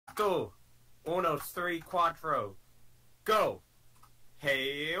two, uno, three, cuatro, go!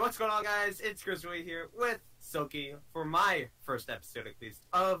 Hey, what's going on, guys? It's Grizzwy here with Silky for my first episode, at least,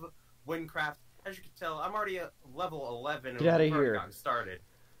 of WynnCraft. As you can tell, I'm already at level 11 Get out of we've already here. gotten started.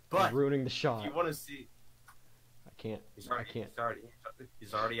 But I'm ruining the shot. if you want to see, I can't. he's I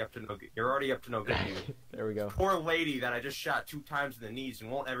already up to no good. You're already up to no good, dude. There we go. Poor lady that I just shot 2 times in the knees and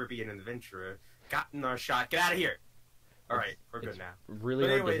won't ever be an adventurer. Gotten our shot. Get out of here. All right, we're good now. Really But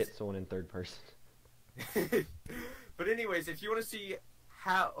hard to anyways- hit someone in third person. But anyways, if you want to see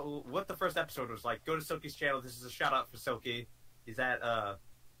what the first episode was like, go to Silky's channel. This is a shout out for Silky. He's at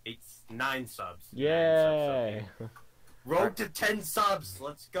 9 subs. Yay! Road to 10 subs.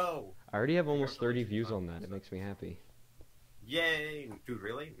 Let's go. I already have almost 30 views on that. It makes me happy. Yay, dude!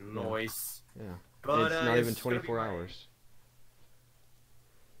 Really? Nice. Yeah. But It's not even it's gonna be 24 my hours.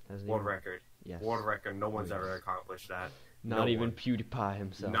 Hasn't world even- record. Yes. World record. No one's Yes. ever accomplished that. Not No even one. PewDiePie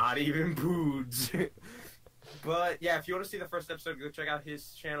himself. Not even Poods. But yeah, if you want to see the first episode, go check out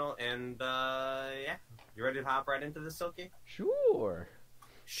his channel. And yeah, you ready to hop right into this, Silky? Sure.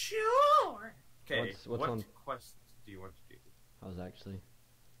 Sure. Okay. What's what on- quest do you want to do? How's actually?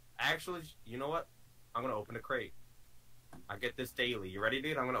 Actually, you know what? I'm gonna open a crate. I get this daily. You ready,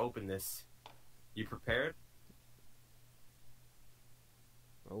 dude? I'm gonna open this. You prepared?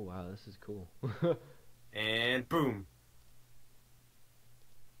 Oh wow, this is cool. And boom.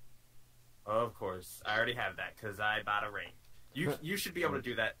 Of course, I already have that because I bought a ring. You should be able to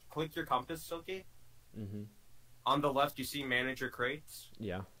do that. Click your compass, Silky. Mhm. On the left, you see manager crates.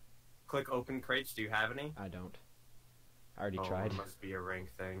 Yeah. Click open crates. Do you have any? I don't. I already Oh, tried. it must be a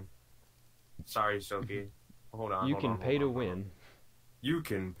rank thing. Sorry, Silky. Hold on. You hold can on, pay hold to on, hold on. win. You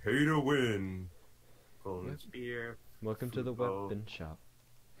can pay to win. Golden Yep. spear. Welcome to the Football. weapon shop.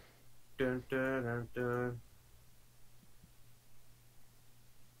 Dun, dun, dun, dun.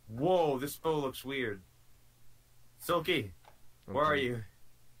 Whoa, this bow looks weird. Silky, where are Okay. you?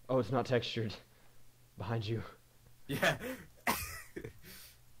 Oh, it's not textured. Behind you. Yeah.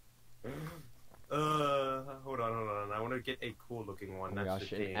 Hold on. I want to get a cool looking one. Oh my That's gosh,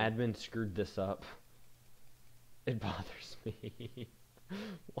 the an thing. admin screwed this up. It bothers me.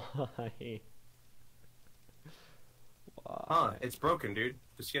 Why? Huh, Why? it's broken, dude.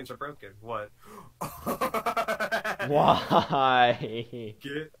 The skins are broken. What? Why?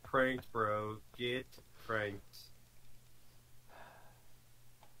 Get pranked, bro. Get pranked.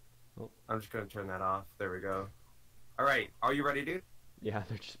 Oh. I'm just gonna turn that off. There we go. Alright, are you ready, dude? Yeah,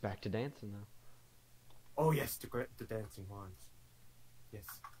 they're just back to dancing now. Oh, yes, the dancing wands. Yes.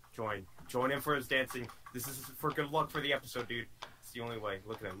 Join him for his dancing. This is for good luck for the episode, dude. It's the only way.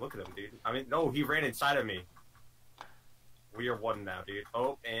 Look at him, dude. I mean, no, he ran inside of me. We are one now, dude.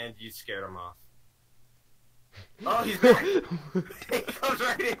 Oh, and you scared him off. Oh, he's back! He comes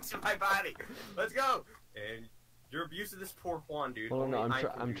right into my body. Let's go! And you're abusing this poor Juan, dude. Well, no, Only I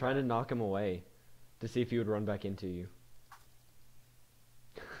can I'm do trying to that. knock him away to see if he would run back into you.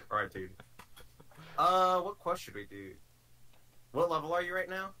 Alright, dude. What quest should we do? What level are you right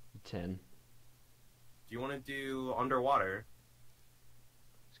now? 10. Do you want to do underwater?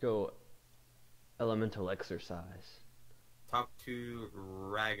 Let's go elemental exercise. Talk to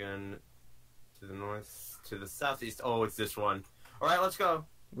Dragon to the north, to the southeast. Oh, it's this one. Alright, let's go.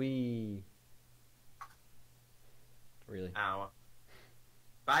 Really? Ow.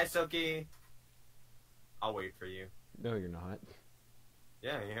 Bye, Silky. I'll wait for you. No, you're not.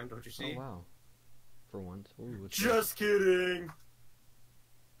 Yeah, I am. Don't you see? Oh, wow. For once. Ooh, what's Just kidding.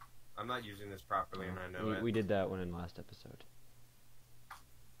 I'm not using this properly, and I know it. We did that one in last episode.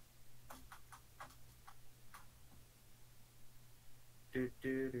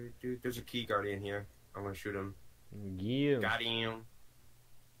 There's a key guardian here. I'm gonna shoot him. Yeah. Got him.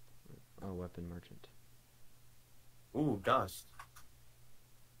 Oh, weapon merchant. Ooh, dust.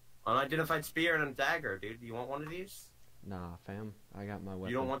 Unidentified spear and a dagger, dude. Do you want one of these? Nah, fam. I got my weapon.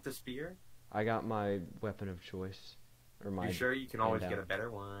 You don't want the spear? I got my weapon of choice. Or my You sure? You can always handout. get a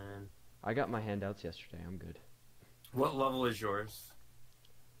better one. I got my handouts yesterday. I'm good. What level is yours?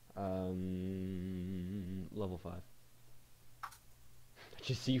 Level 5. I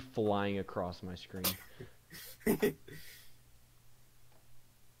just see you flying across my screen.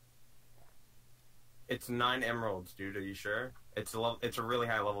 It's 9 emeralds, dude. Are you sure? It's a really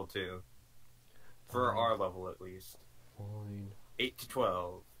high level too. For our level, at least. Fine. 8 to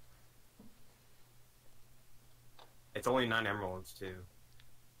 12. It's only 9 emeralds too.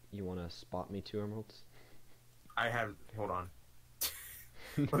 You wanna spot me 2 emeralds? I have. Hold on.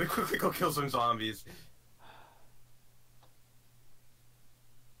 Let me quickly go kill some zombies.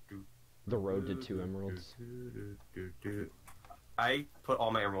 The road to 2 emeralds. I put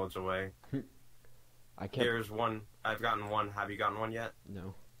all my emeralds away. I kept... Here's one. I've gotten one. Have you gotten one yet?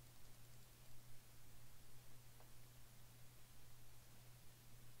 No.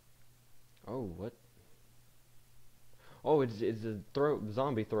 Oh, what? Oh, it's a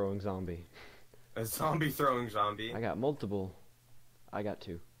zombie throwing zombie. A zombie throwing zombie. I got multiple. I got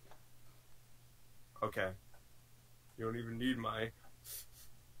 2. Okay. You don't even need my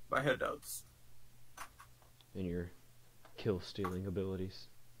headouts. And your kill stealing abilities.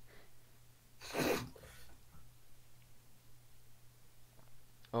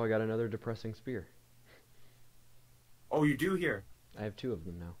 Oh, I got another depressing spear. Oh, you do here. I have 2 of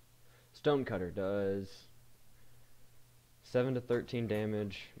them now. Stonecutter does 7 to 13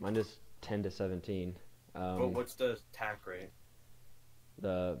 damage. Mine does 10 to 17. But what's the attack rate?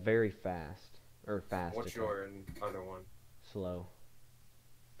 The very fast. Or fast. What's attack. your other one? Slow.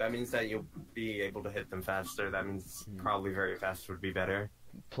 That means that you'll be able to hit them faster. That means probably very fast would be better.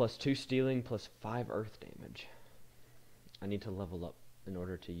 Plus 2 stealing, plus 5 earth damage. I need to level up in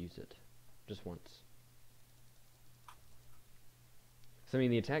order to use it. Just once. So, I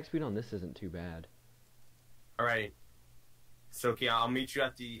mean, the attack speed on this isn't too bad. Alright. Soki, I'll meet you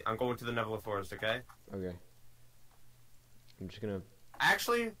at the... I'm going to the Nebula Forest, okay? Okay. I'm just gonna...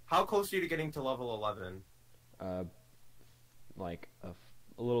 Actually, how close are you to getting to level 11? Like, a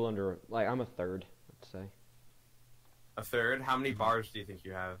little under... Like, I'm a third, let's say. A third? How many bars do you think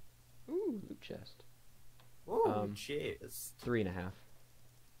you have? Ooh, loot chest. Ooh, cheers. 3.5.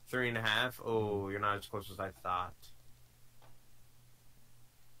 3.5? Oh, you're not as close as I thought.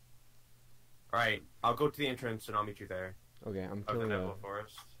 Alright, I'll go to the entrance and I'll meet you there. Okay, I'm Of the killing Nebula a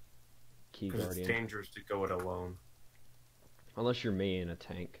Forest. key Because it's guardian. dangerous to go it alone. Unless you're me in a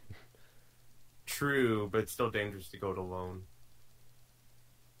tank. True, but it's still dangerous to go it alone.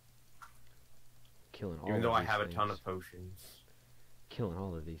 Killing all Even though of I these have things. a ton of potions. Killing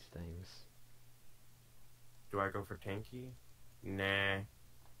all of these things. Do I go for tanky? Nah.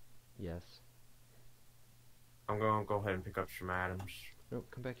 Yes. I'm going to go ahead and pick up some items. Nope,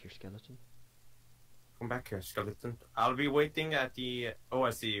 come back here, skeleton. Come back here, skeleton. I'll be waiting at the... Oh, I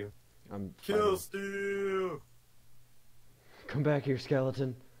see you. I'm Kill fighting. Stu! Come back here,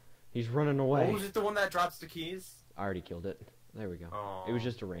 skeleton. He's running away. Oh, was it the one that drops the keys? I already killed it. There we go. Oh. It was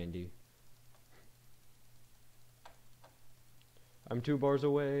just a Randy. I'm 2 bars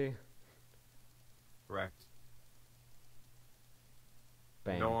away. Correct.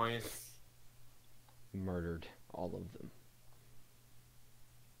 Bang. Noise. Murdered all of them.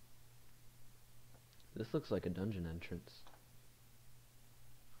 This looks like a dungeon entrance.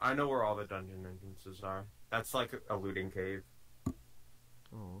 I know where all the dungeon entrances are. That's like a looting cave.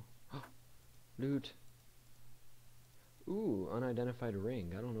 Oh. Loot. Ooh, unidentified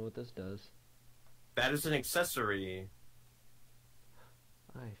ring. I don't know what this does. That is an accessory.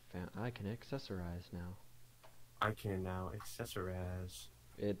 I can accessorize now. I can now accessorize.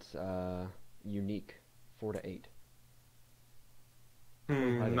 It's unique. 4 to 8. I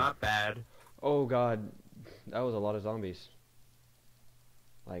Not bad. Oh god, that was a lot of zombies.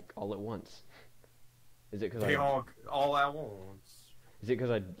 Like all at once. Is it because They all at once. Is it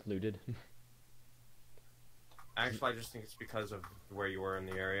because I looted? Actually, I just think it's because of where you were in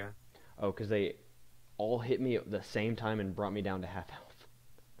the area. Oh, because they all hit me at the same time and brought me down to half health.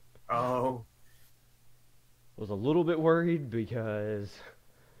 Oh. Was a little bit worried because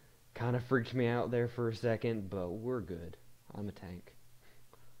kind of freaked me out there for a second, but we're good. I'm a tank.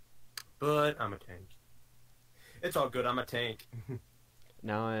 But I'm a tank. It's all good, I'm a tank.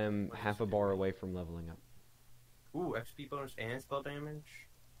 Now I'm half a bar away from leveling up. Ooh, XP bonus and spell damage.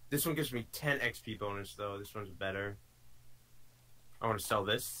 This one gives me 10 XP bonus, though. This one's better. I want to sell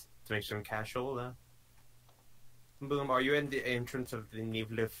this to make some cash. Boom, are you in the entrance of the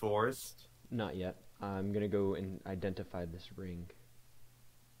Nebula Forest? Not yet. I'm gonna go and identify this ring.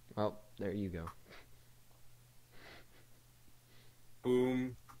 Well, there you go.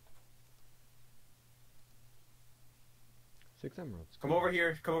 Boom. 6 emeralds. Come over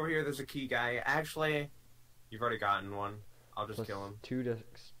here. Come over here. There's a key guy. Actually, you've already gotten one. I'll just Plus kill him. 2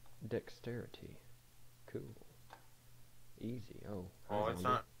 dexterity. Cool. Easy. Oh. Oh, hi, it's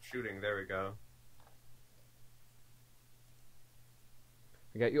zombie. not shooting. There we go.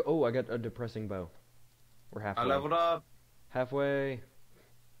 I got you. Oh, I got a depressing bow. We're halfway. I leveled up. Halfway.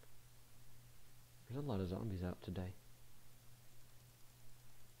 There's a lot of zombies out today.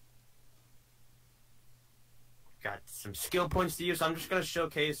 Got some skill points to use. I'm just going to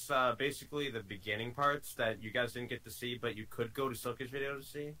showcase basically the beginning parts that you guys didn't get to see, but you could go to Silky's video to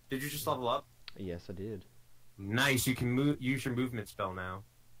see. Did you just level up? Yes, I did. Nice. You can use your movement spell now.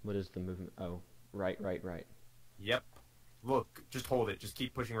 What is the movement? Oh, right. Yep. Look, just hold it. Just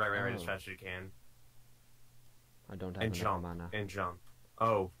keep pushing right as Oh. fast as you can. I don't have And enough jump. mana. And jump.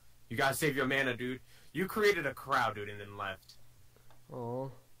 Oh, you gotta save your mana, dude. You created a crowd, dude, and then left. Oh,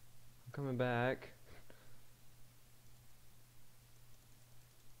 I'm coming back.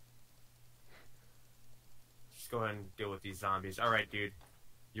 Just go ahead and deal with these zombies. Alright, dude.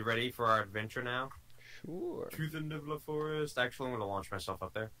 You ready for our adventure now? Sure. To the Nibla Forest. Actually, I'm gonna launch myself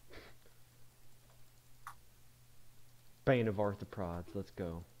up there. Bane of arthropods. Let's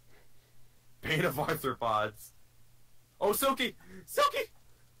go. Bane of arthropods. Oh, Silky! Silky!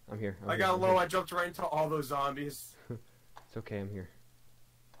 I'm here. I got low. I jumped right into all those zombies. It's okay. I'm here.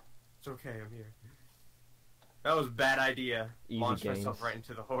 It's okay. I'm here. That was a bad idea. Easy Launch gains. myself right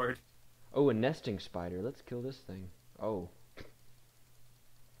into the horde. Oh, a nesting spider. Let's kill this thing. Oh.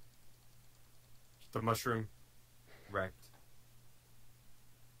 The mushroom wrecked.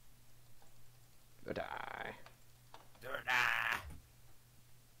 Die.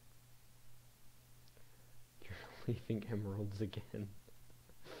 You're leaving emeralds again.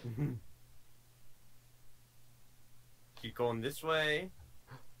 Keep going this way.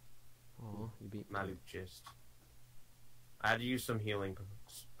 Oh, you beat me. Maluk gist. I had to use some healing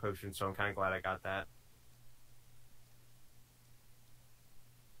potions, so I'm kind of glad I got that.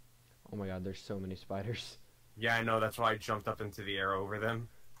 Oh my god, there's so many spiders. Yeah, I know. That's why I jumped up into the air over them.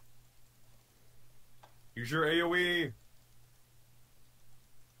 Use your AoE.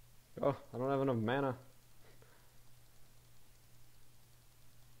 Oh, I don't have enough mana.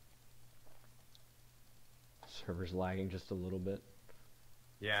 Server's lagging just a little bit.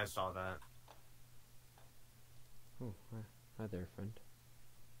 Yeah, I saw that. Oh, hi there, friend.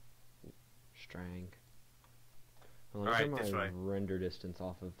 Strang. Well, let me Alright, turn this my way. render distance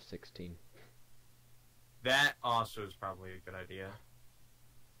off of 16. That also is probably a good idea.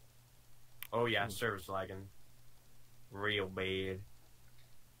 Oh yeah, server's lagging. Real bad.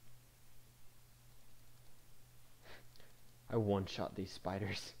 I one-shot these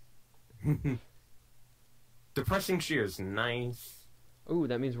spiders. Depressing shears, nice. Ooh,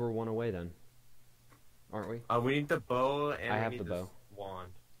 that means we're one away then. Aren't we? We need the bow and I we have need the this bow.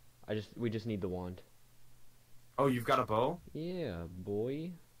 wand. We just need the wand. Oh, you've got a bow? Yeah,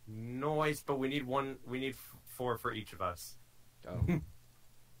 boy. Nice, but we need one. We need 4 for each of us. Oh.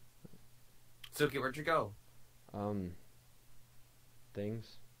 Silky, where'd you go?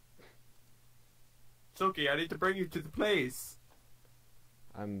 Things. Silky, I need to bring you to the place.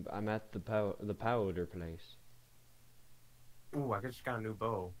 I'm at the powder place. Ooh, I just got a new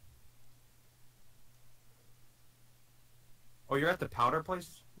bow. Oh, you're at the powder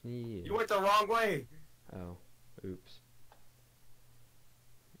place? Yeah. You went the wrong way. Oh, oops.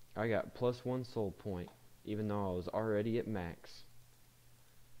 I got +1 soul point, even though I was already at max.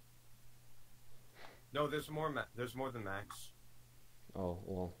 No, there's more. There's more than max. Oh,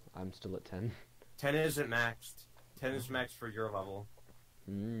 well, I'm still at 10. 10 isn't maxed. 10 is maxed for your level.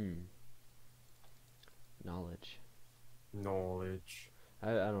 Knowledge. Knowledge.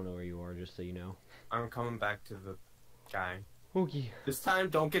 I don't know where you are, just so you know. I'm coming back to the guy. Okay. This time,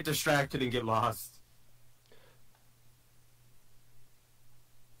 don't get distracted and get lost.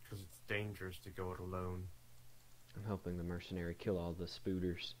 Because it's dangerous to go it alone. I'm helping the mercenary kill all the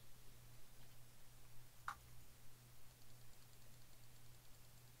spooters.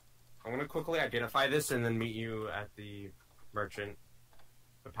 I'm gonna quickly identify this and then meet you at the merchant.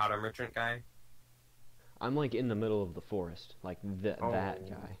 The powder merchant guy. I'm like in the middle of the forest, like that Oh.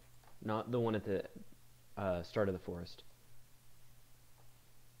 guy, not the one at the start of the forest.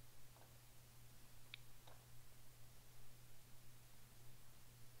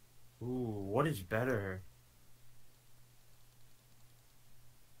 Ooh, what is better?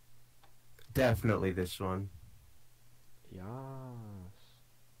 Definitely this one. Yes.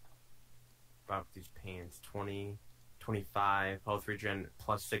 About these pants. 20, 25, health regen,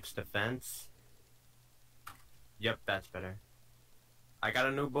 +6 defense. Yep, that's better. I got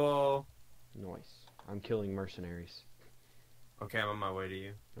a new bow. Nice. I'm killing mercenaries. Okay, I'm on my way to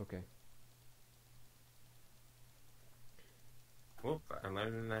you. Okay. Whoop, I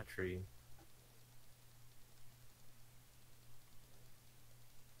landed in that tree.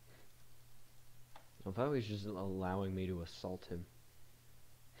 I thought he was just allowing me to assault him.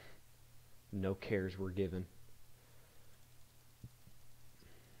 No cares were given.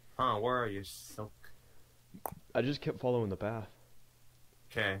 Huh, where are you, Silk? I just kept following the path.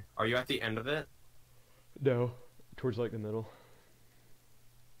 Okay, are you at the end of it? No. Towards like the middle.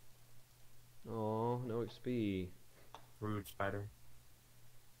 Oh, no XP. Rude spider.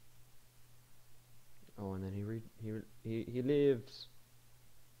 Oh, and then he lives.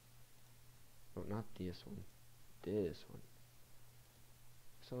 Oh, not this one. This one.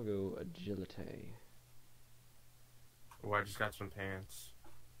 guess I'll go agility. Oh, I just got some pants.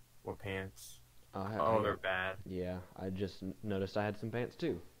 What pants? Oh, they're bad. Yeah, I just noticed I had some pants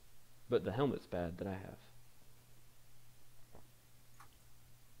too. But the helmet's bad that I have.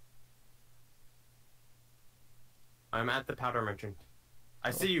 I'm at the powder merchant.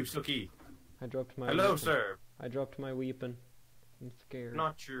 I see you, Suki. I dropped my Hello, weapon. sir. I dropped my weapon. I'm scared.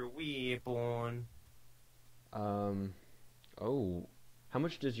 Not your weapon. Oh. How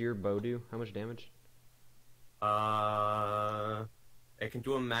much does your bow do? How much damage? It can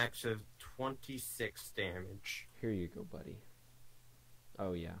do a max of 26 damage. Here you go, buddy.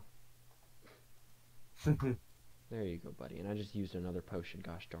 Oh, yeah. There you go, buddy. And I just used another potion,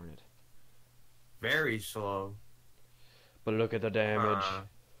 gosh darn it. Very slow. But look at the damage.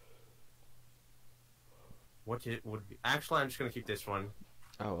 What it would be? Actually, I'm just gonna keep this one.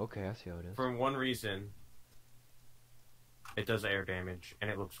 Oh, okay, I see how it is. For one reason. It does air damage, and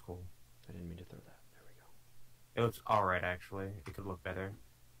it looks cool. I didn't mean to throw that. There we go. It looks alright, actually. It could look better.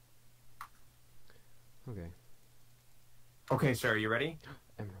 Okay. Okay, sir, you ready?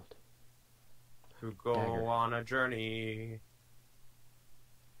 Emerald. To go Dagger. on a journey.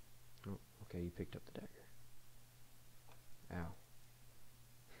 Oh, okay, you picked up the dagger. Ow.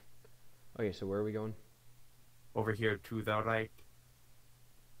 Okay, so where are we going? Over here to the right.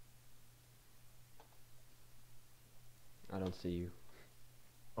 I don't see you.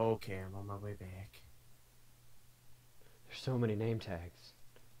 Okay, I'm on my way back. There's so many name tags.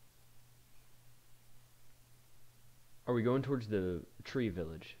 Are we going towards the tree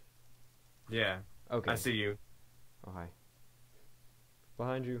village? Yeah, Okay. I see you. Oh, hi.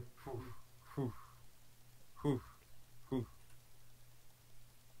 Behind you. Whew, whew, whew, whew.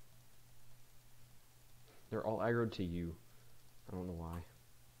 They're all aggroed to you. I don't know why.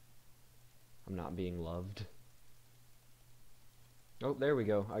 I'm not being loved. Oh, there we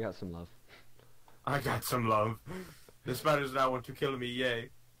go. I got some love. I got some love. The spiders now want to kill me, yay.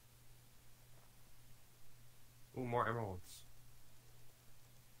 Ooh, more emeralds.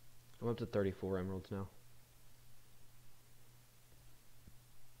 I'm up to 34 emeralds now.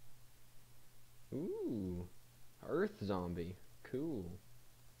 Ooh. Earth zombie. Cool.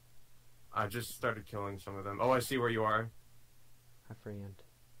 I just started killing some of them. Oh, I see where you are. Hi, friend.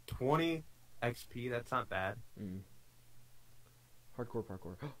 20 XP, that's not bad. Hardcore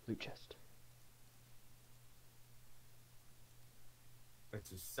parkour. Loot chest.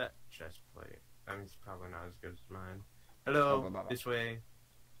 It's a set chest plate. That means it's probably not as good as mine. Hello, this way.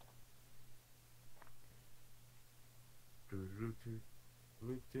 Hi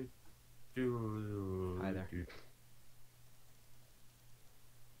there.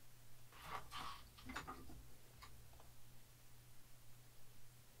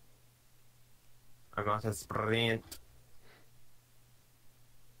 I'm not a sprint.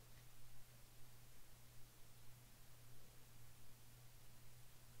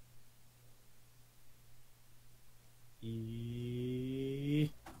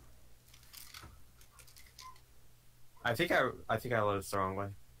 I think I led us the wrong way.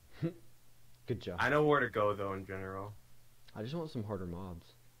 Good job. I know where to go though in general. I just want some harder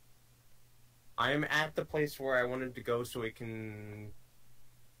mobs. I am at the place where I wanted to go so it can...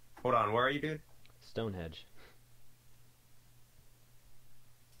 Hold on, where are you, dude? Stonehenge.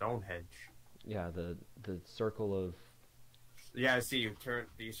 Stonehenge. Yeah, the circle of... Yeah, I see you. Turn.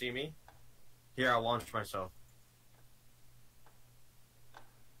 Do you see me? Here, I'll launch myself.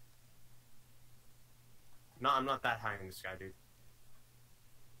 No, I'm not that high in the sky, dude.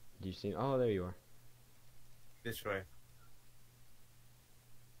 Do you see? Oh, there you are. This way.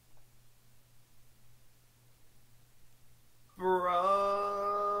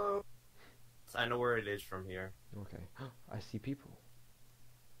 Bro! I know where it is from here. Okay. I see people.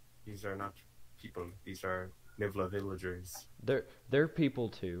 These are not people. These are Nivla villagers. They're people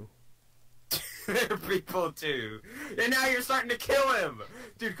too. They're people too. And now you're starting to kill him!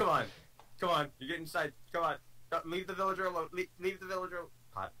 Dude, come on. Come on. You get inside. Come on. Leave the villager alone. Leave the villager alone.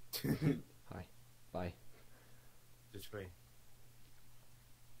 Hot. Hi. Bye. This way.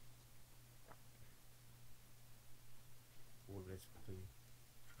 Ooh, let's quickly.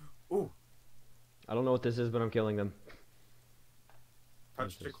 Ooh! I don't know what this is, but I'm killing them.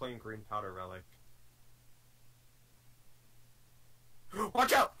 Touch the clean green powder relic.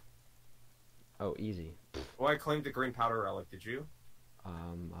 Watch out! Oh, easy. Oh, I claimed the green powder relic. Did you? I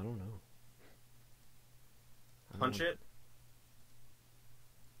don't know. Punch it?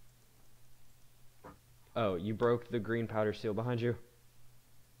 Oh, you broke the green powder seal behind you?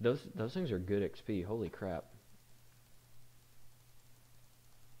 Those things are good XP. Holy crap.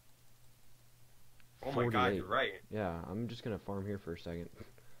 Oh my god, you're right. Yeah, I'm just gonna farm here for a second.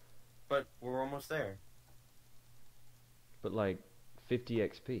 But we're almost there. But like 50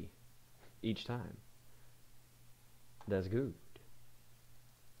 XP each time. That's good.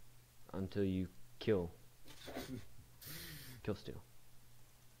 Until you kill. Kill steal.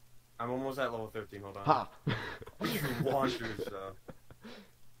 I'm almost at level 13. Hold on. Ha! You launchers, though.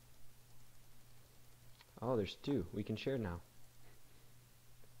 Oh, there's 2. We can share now.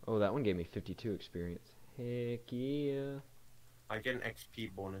 Oh, that one gave me 52 experience. Heck yeah. I get an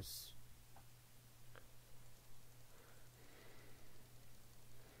XP bonus.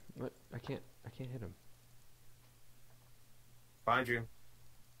 What? I can't hit him. Find you.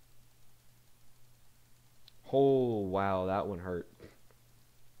 Oh, wow, that one hurt.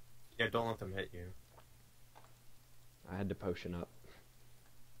 Yeah, don't let them hit you. I had to potion up.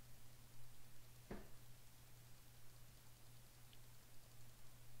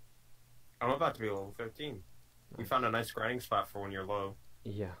 I'm about to be level 13. We found a nice grinding spot for when you're low.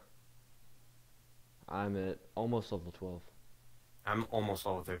 Yeah. I'm at almost level 12. I'm almost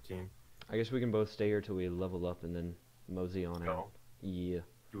level 13. I guess we can both stay here till we level up and then mosey on Go. out. Yeah.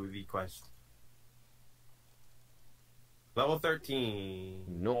 Do the quest. Level 13.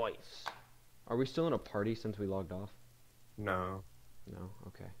 Nice. Are we still in a party since we logged off? No. No?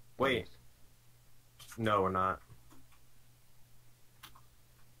 Okay. Wait. No, we're not.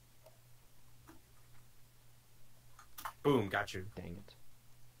 Boom, got you. Dang it.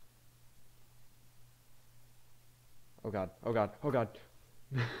 Oh god, oh god, oh god.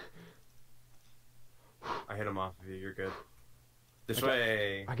 I hit him off of you, you're good. This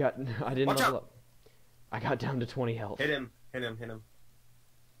way. I didn't Watch level out. up. I got down to 20 health. Hit him, hit him, hit him.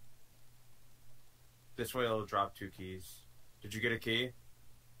 This way it'll drop 2 keys. Did you get a key?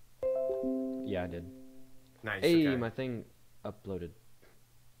 Yeah, I did. Nice, Hey, okay. my thing uploaded.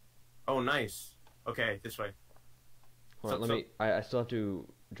 Oh, nice. Okay, this way. Hold on, let me. I still have to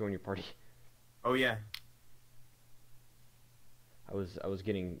join your party. Oh, yeah. I was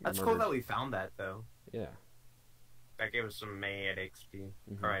getting. That's murdered. cool that we found that, though. Yeah. That gave us some mad XP.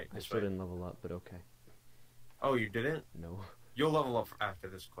 Mhm. Alright, I this still way. didn't level up, but okay. Oh, you didn't? No. You'll level up after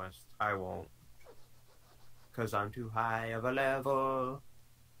this quest. I won't. Because I'm too high of a level.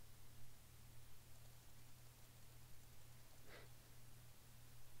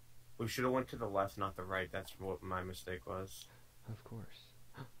 We should have went to the left, not the right. That's what my mistake was. Of course.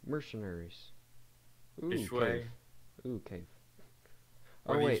 Mercenaries. Ooh, This cave. way. Ooh, cave.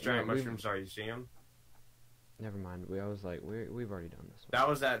 Where Oh these wait, giant no, mushrooms are. You see them? never mind. I was like, we've already done this one. That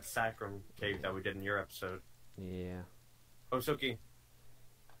was that sacrum cave that we did in your episode. Yeah. Oh, Silky,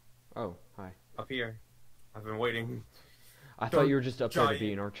 Oh, hi. up here. I've been waiting. I thought you were just up there to be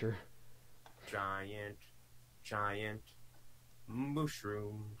giant- an archer. Giant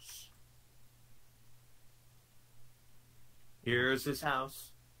mushrooms. Here's his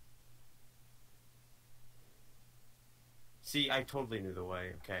house. See, I totally knew the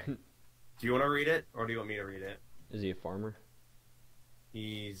way. Okay. Do you want to read it, or do you want me to read it? Is he a farmer?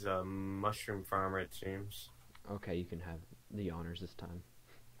 He's a mushroom farmer, it seems. Okay, you can have the honors this time.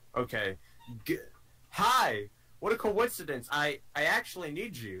 Okay. Hi! What a coincidence. I actually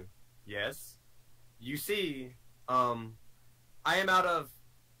need you. Yes. You see, I am out of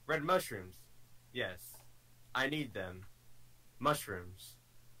red mushrooms. Yes. I need them. Mushrooms.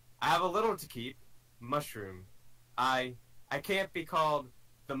 I have a little to keep. Mushroom. I can't be called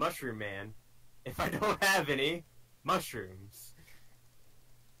the Mushroom Man if I don't have any mushrooms.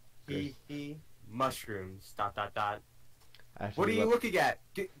 Mushrooms. ... What are you looking at?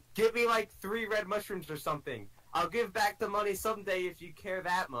 Give me like 3 red mushrooms or something. I'll give back the money someday if you care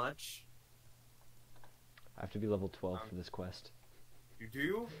that much. I have to be level 12 for this quest. You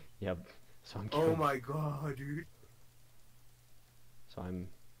do? Yep. So I'm. Oh my god, dude. So I'm.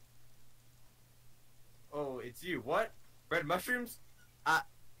 Oh, it's you. What? Red mushrooms?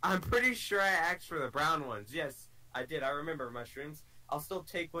 I'm pretty sure I asked for the brown ones. Yes, I did. I remember mushrooms. I'll still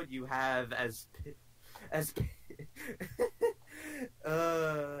take what you have as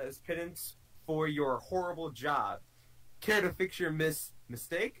penance for your horrible job. Care to fix your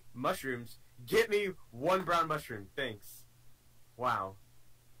mistake? Mushrooms. Get me 1 brown mushroom. Thanks. Wow.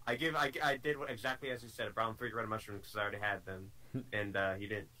 I did exactly as you said. A brown 3 red mushrooms because I already had them, and he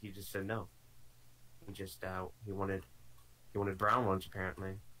didn't. He just said no. He just he wanted brown ones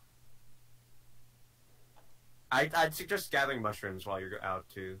apparently. I'd suggest gathering mushrooms while you're out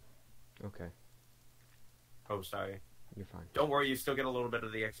too. Okay. Oh, sorry. You're fine. Don't worry, you still get a little bit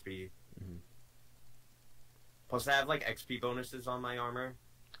of the XP. Mhm. Plus, I have like XP bonuses on my armor.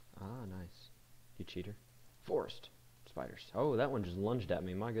 Ah, nice. You cheater. Forest. Spiders. Oh, that one just lunged at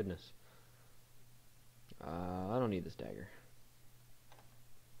me. My goodness. I don't need this dagger.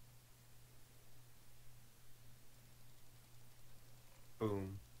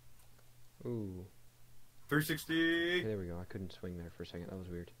 360. Okay, there we go. I couldn't swing there for a second. That was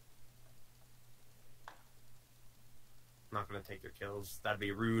weird. I'm not gonna take your kills. That'd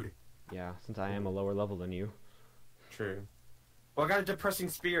be rude. Yeah, since I am a lower level than you. True. Well, I got a depressing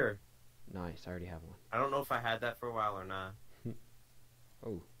spear. Nice, I already have one. I don't know if I had that for a while or not.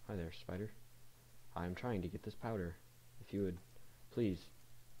 Oh, hi there, spider. I'm trying to get this powder. If you would, please.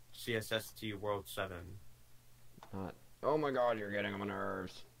 CSST World 7. Not. Oh my god, you're getting on my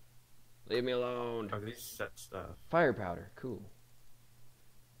nerves. Leave me alone. Oh, these set stuff. Fire powder, cool.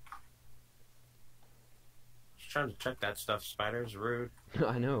 Just trying to check that stuff, spiders. Rude.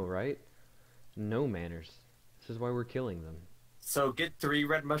 I know, right? No manners. This is why we're killing them. So get 3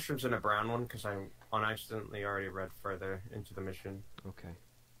 red mushrooms and a brown one, because I unaccidentally already read further into the mission. Okay.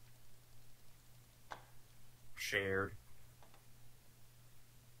 Shared.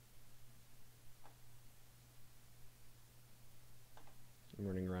 I'm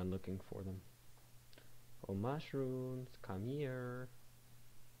running around looking for them. Oh, mushrooms, come here.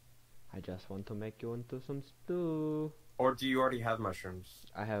 I just want to make you into some stew. Or do you already have mushrooms?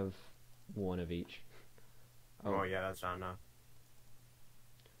 I have one of each. Oh yeah, that's not enough.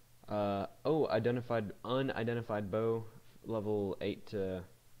 Unidentified bow, level 8 to,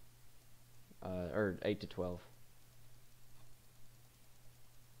 or 8 to 12.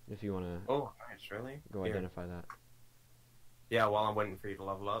 If you want to Oh, nice, really? go Here. identify that. Yeah, while I'm waiting for you to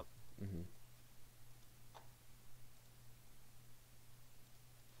level up. Mm-hmm.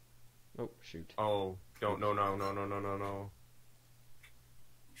 Oh, shoot. Oh, no.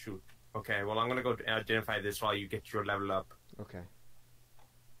 Shoot. Okay, well, I'm gonna go identify this while you get your level up. Okay.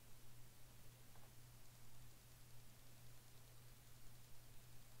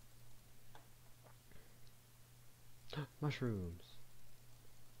 Mushrooms.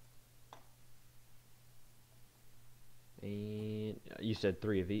 And you said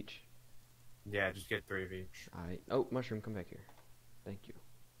 3 of each? Yeah, just get 3 of each. Oh, mushroom, come back here. Thank you.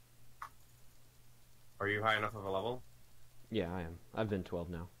 Are you high enough of a level? Yeah, I am. I've been 12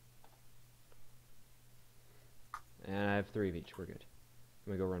 now. And I have 3 of each. We're good.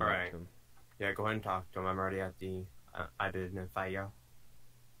 Let me go run back Alright. to him. Yeah, go ahead and talk to him. I'm already at the identifier.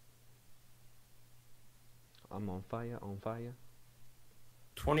 I'm on fire, on fire.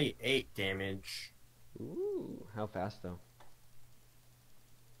 28 damage. Ooh, how fast though?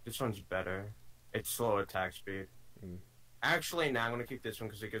 This one's better. It's slow attack speed. Mm. Actually, now I'm gonna keep this one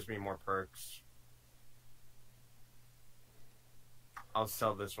because it gives me more perks. I'll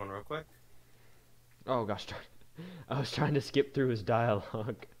sell this one real quick. Oh gosh darn it. I was trying to skip through his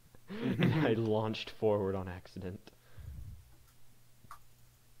dialogue. And I launched forward on accident.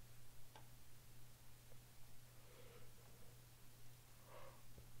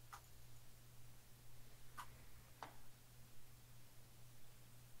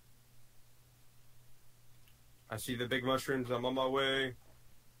 I see the big mushrooms. I'm on my way.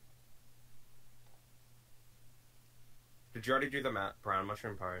 Did you already do the brown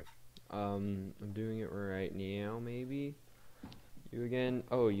mushroom part? I'm doing it right now, maybe? You again?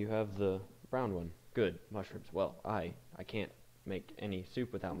 Oh, you have the brown one. Good. Mushrooms. Well, I can't make any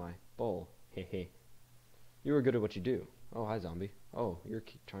soup without my bowl. Hehe. You were good at what you do. Oh, hi, zombie. Oh, you're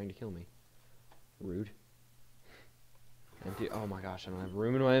trying to kill me. Rude. Empty. Oh my gosh, I don't have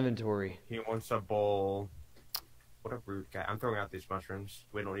room in my inventory. He wants a bowl. What a rude guy. I'm throwing out these mushrooms.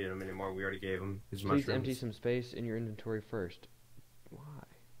 We don't need them anymore. We already gave him his mushrooms. Please empty some space in your inventory first. Why?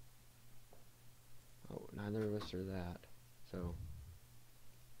 Oh, neither of us are that. So.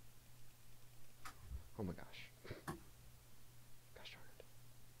 Oh my gosh. Gosh darn it.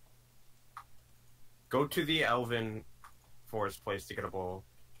 Go to the Elven Forest place to get a bowl.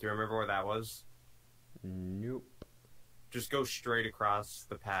 Do you remember where that was? Nope. Just go straight across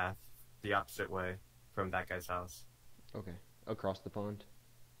the path, the opposite way from that guy's house. Okay. Across the pond.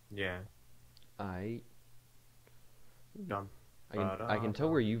 Yeah. Done. Done. I can tell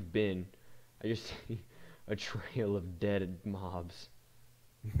where you've been. I just see a trail of dead mobs.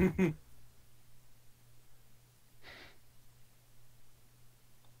 And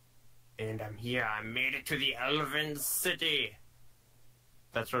I'm here. I made it to the Elven City.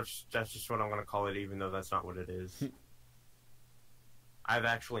 That's just what I'm gonna call it, even though that's not what it is. I've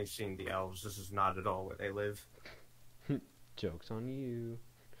actually seen the elves. This is not at all where they live. Joke's on you.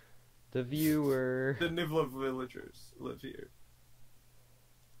 The viewer. The Nibla villagers live here.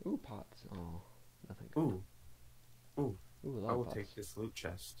 Ooh, pots. Oh, nothing good. Ooh. Ooh. Ooh, a lot I of will pots. take this loot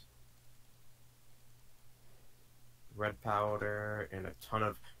chest. Red powder and a ton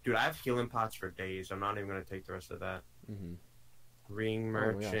of... Dude, I have healing pots for days. I'm not even going to take the rest of that. Mm-hmm. Ring Oh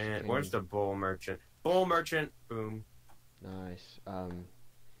my gosh, merchant. dang. Where's the bull merchant? Bull merchant! Boom. Nice.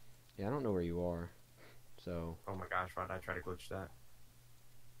 Yeah, I don't know where you are. So. Oh my gosh, why did I try to glitch that?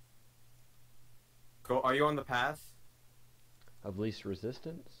 Go. Are you on the path? Of least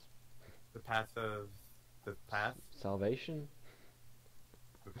resistance? The path of the path? Salvation?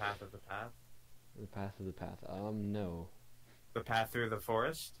 The path of the path? The path of the path. No. The path through the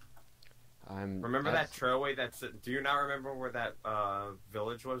forest? Remember that's- that trailway that's... Do you not remember where that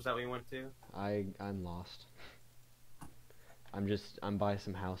village was that we went to? I'm lost. I'm by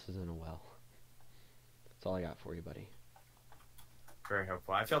some houses and a well. That's all I got for you, buddy. Very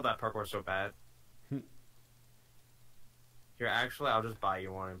helpful. I failed that parkour so bad. Here, actually, I'll just buy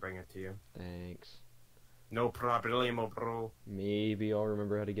you one and bring it to you. Thanks. No problemo, bro. Maybe I'll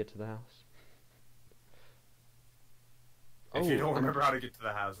remember how to get to the house. If you don't remember how to get to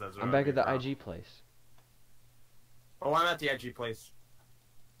the house, that's what I'm back at the IG place. Oh, I'm at the IG place.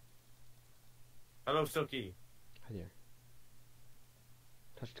 Hello, Silky. Hi there.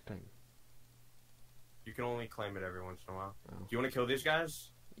 Touch to claim. You can only claim it every once in a while. Oh. Do you want to kill these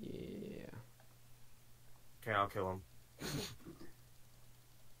guys? Yeah. Okay, I'll kill them.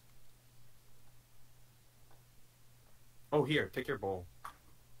 Oh, here, take your bowl.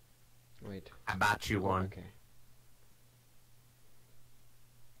 Wait. I bought you one. Okay.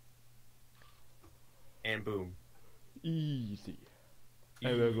 And boom. Easy.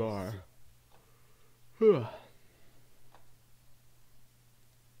 Easy. MMR.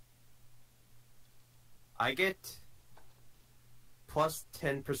 I get plus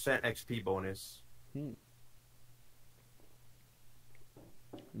 10% XP bonus.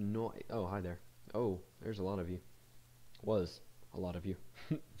 No. Oh, hi there. Oh, there's a lot of you. Was a lot of you.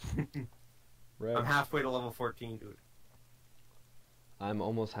 Red. I'm halfway to level 14, dude. I'm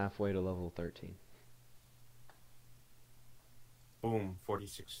almost halfway to level 13. Boom,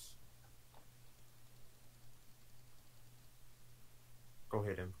 46. Go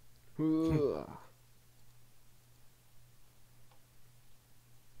hit him.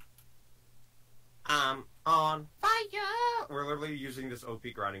 I'm on fire! We're literally using this OP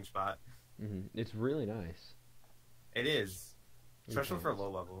grinding spot. It's really nice. It is. Especially for low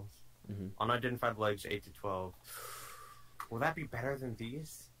levels. Unidentified legs, 8 to 12. Will that be better than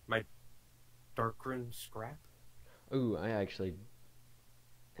these? My dark-green scrap? Ooh, I actually...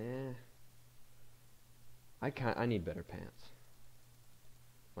 I need better pants.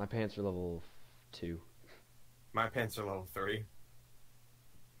 My pants are level 2. My pants are level 3.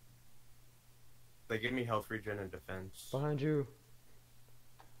 They give me health regen and defense. Behind you.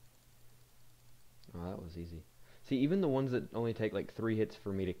 Oh, that was easy. See, even the ones that only take like 3 hits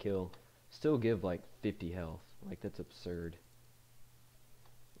for me to kill still give like 50 health. Like, that's absurd.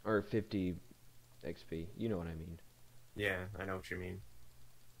 Or 50 XP. You know what I mean. Yeah, I know what you mean.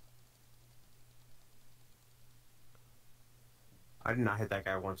 I did not hit that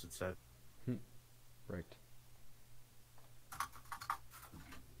guy once, it said. Right.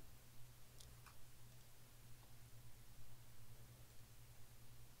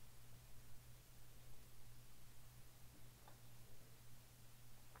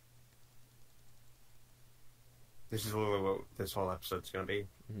 This is literally what this whole episode's gonna be.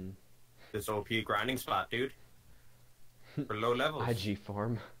 This OP grinding spot, dude. For low levels. IG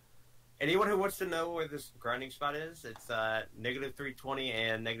farm. Anyone who wants to know where this grinding spot is, it's negative 320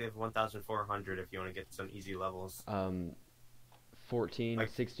 and negative 1,400 if you want to get some easy levels.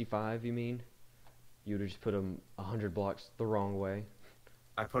 1465, you mean? You would just put them 100 blocks the wrong way.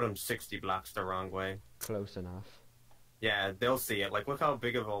 I put them 60 blocks the wrong way. Close enough. Yeah, they'll see it. Like, look how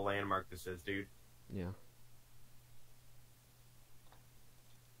big of a landmark this is, dude. Yeah.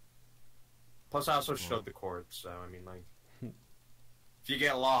 Plus, I also showed the coords, so, I mean, like... if you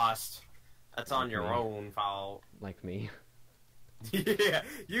get lost, that's on your own fault. Like me. Yeah,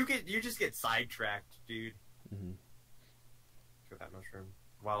 you just get sidetracked, dude. Kill that mushroom.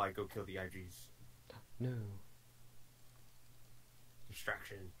 While I go kill the IGs. No.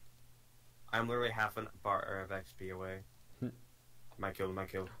 Distraction. I'm literally half a bar of XP away. My kill.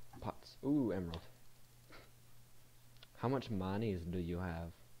 Pots. Ooh, emerald. How much monies do you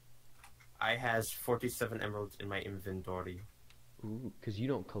have? I has 47 emeralds in my inventory. Ooh, because you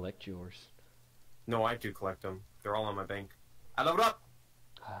don't collect yours. No, I do collect them. They're all on my bank. I leveled up!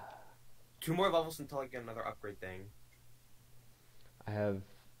 2 more levels until I get another upgrade thing. I have...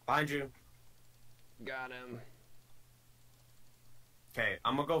 Behind you. Got him. Okay,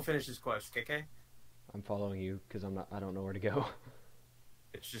 I'm gonna go finish this quest, okay? I'm following you, because I don't know where to go.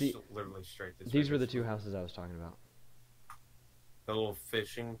 It's just literally straight this way. These were the 2 houses I was talking about. The little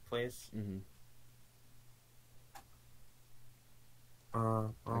fishing place? I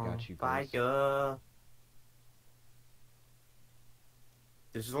got you, Bye, guys.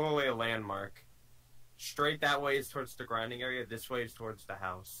 This is literally a landmark. Straight that way is towards the grinding area. This way is towards the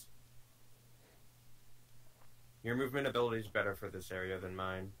house. Your movement ability is better for this area than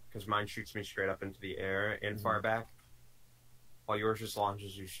mine, because mine shoots me straight up into the air and far back, while yours just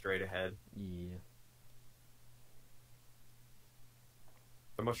launches you straight ahead. Yeah.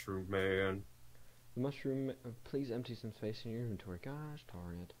 The mushroom man. The mushroom. Please empty some space in your inventory. Gosh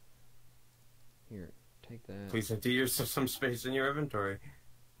darn it. Here, take that. Please empty yourself some space in your inventory.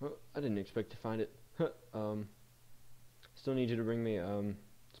 Well, I didn't expect to find it. Still need you to bring me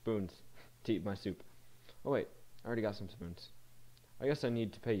spoons to eat my soup. Oh wait, I already got some spoons. I guess I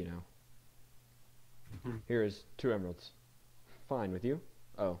need to pay you now. Here is 2 emeralds. Fine with you?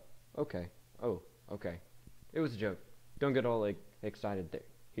 Oh, okay. Oh, okay. It was a joke. Don't get all like excited there.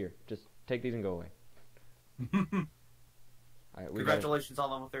 Here, just take these and go away. Alright, Congratulations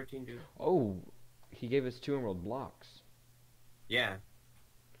on level 13, dude. Oh, he gave us 2 emerald blocks. Yeah.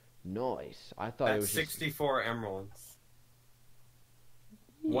 Nice. I thought That's it was 64 emeralds.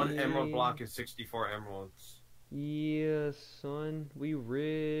 1 emerald block is 64 emeralds. Yeah, son. We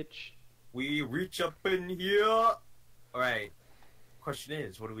rich. We reach up in here. Alright. Question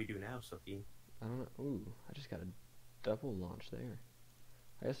is, what do we do now, Suki? I don't know. Ooh, I just got a double launch there.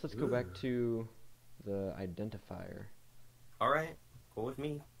 I guess let's go back to the identifier. Alright. Cool with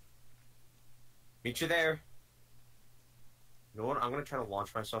me. Meet you there. You know what? I'm gonna try to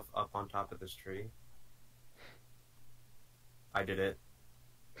launch myself up on top of this tree. I did it.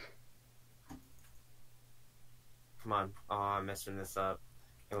 Come on. Oh, I'm messing this up.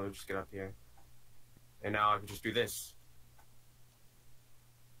 Okay, let me just get up here. And now I can just do this.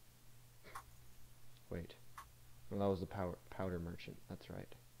 Wait. Well, that was the powder merchant. That's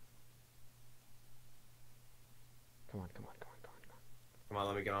right. Come on, come on, come on, come on, come on. Come on,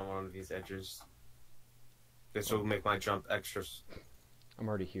 let me get on one of these edges. This will make my jump extra. I'm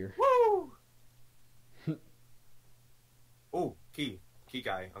already here. Woo! Oh, key. Key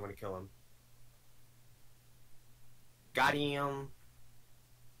guy. I'm gonna kill him. Got him.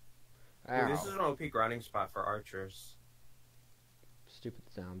 Dude, this is an OP grinding spot for archers. Stupid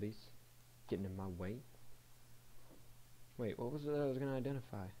zombies. Getting in my way. Wait, what was it that I was gonna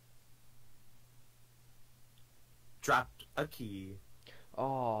identify? Dropped a key.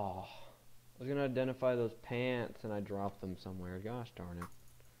 Oh. I was gonna identify those pants and I dropped them somewhere. Gosh darn it.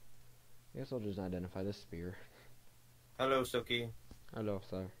 I guess I'll just identify this spear. Hello, Suki. Hello,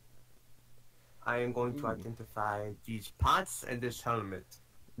 sir. I am going to identify these pots and this helmet.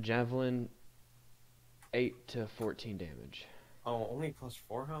 Javelin, 8 to 14 damage. Oh, only plus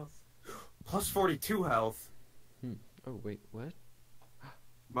 4 health? Plus 42 health. Oh, wait, what?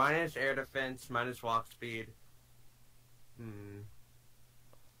 Minus air defense, minus walk speed.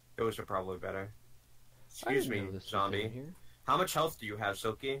 Those are probably better. Excuse me, zombie. How much health do you have,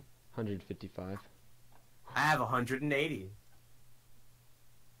 Silky? 155. I have 180.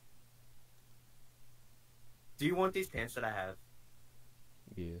 Do you want these pants that I have?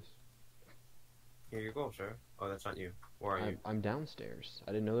 Yes. Here you go, sir. Oh, that's not you. Where are you? I'm downstairs.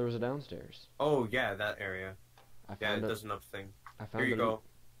 I didn't know there was a downstairs. Oh, yeah, that area. Yeah, it does enough thing. Here you go.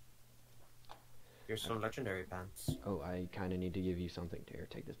 Here's some legendary pants. Oh, I kind of need to give you something. Here,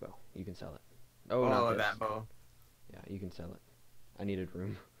 take this bow. You can sell it. Oh, not this. That bow. Yeah, you can sell it. I needed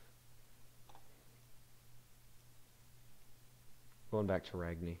room. Going back to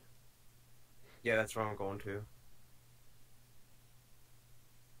Ragni. Yeah, that's where I'm going to.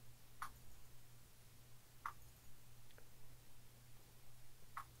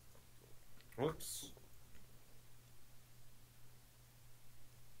 Whoops.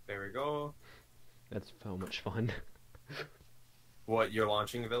 There we go. That's so much fun. What, your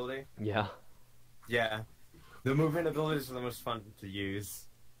launching ability? Yeah. Yeah. The movement abilities are the most fun to use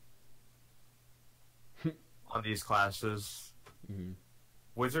on these classes.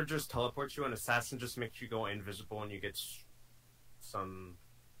 Wizard just teleports you, and Assassin just makes you go invisible, and you get some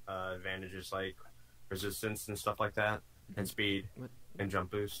advantages like resistance and stuff like that, and speed, and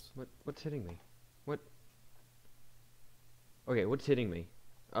jump boost. What's hitting me? What? Okay, what's hitting me?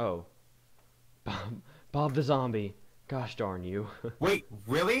 Oh. Bob the zombie. Gosh darn you. Wait,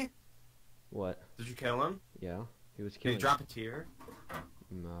 really? What? Did you kill him? Yeah, he was Did killing. you drop a tier? I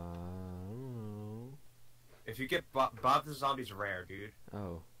don't know. If you get Bob the zombie's rare, dude.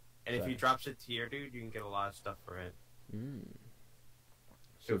 Oh. And if he drops a tier, dude, you can get a lot of stuff for it.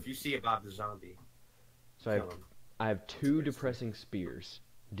 So if you see a Bob the zombie, so I have 2 depressing spears.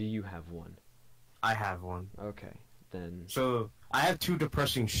 Do you have one? I have one. Okay, then. So I have 2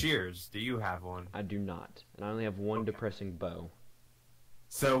 depressing shears. Do you have one? I do not, and I only have 1 depressing bow.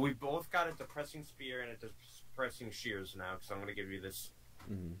 So we both got a depressing spear and a depressing shears now, because I'm gonna give you this.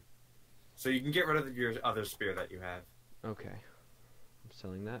 So you can get rid of your other spear that you have. Okay. I'm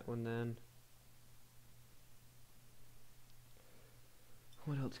selling that one then.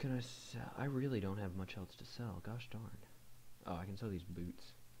 What else can I sell? I really don't have much else to sell. Gosh darn. Oh, I can sell these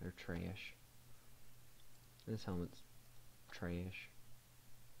boots. They're trash. This helmet's trash.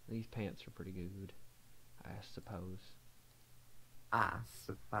 These pants are pretty good, I suppose. I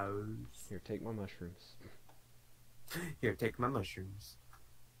suppose. Here, take my mushrooms. Here, take my mushrooms.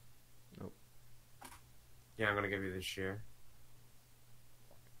 Oh. Yeah, I'm gonna give you this shear.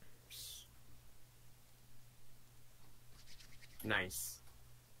 Nice.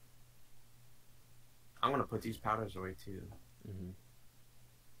 I'm gonna put these powders away too.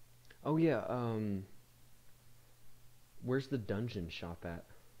 Oh yeah, where's the dungeon shop at?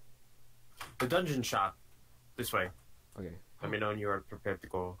 The dungeon shop. This way. Okay. Let me know when you are prepared to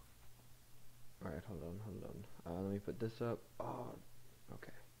go. Alright, hold on. Let me put this up. Oh,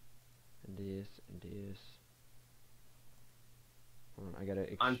 okay. And this, and this. Hold on, I gotta...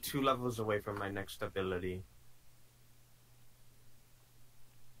 I'm 2 levels away from my next ability.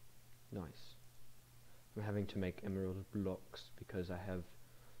 Nice. I'm having to make emerald blocks because I have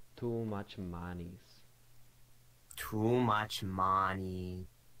too much monies. Too much money.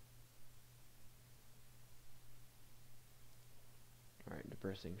 Alright,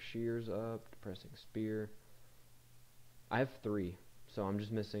 depressing shears up, depressing spear. I have 3, so I'm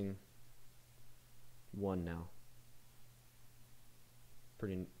just missing 1 now.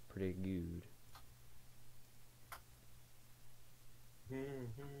 Pretty good.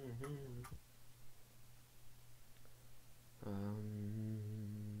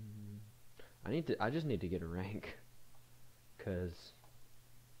 I just need to get a rank, 'cause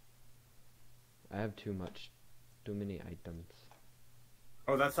I have too many items.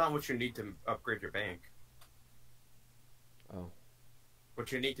 Oh, that's not what you need to upgrade your bank. Oh.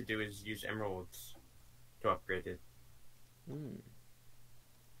 What you need to do is use emeralds to upgrade it.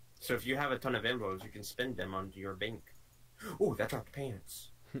 So if you have a ton of emeralds, you can spend them onto your bank. Oh, that dropped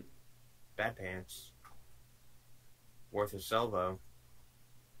pants. Bad pants. Worth a salvo.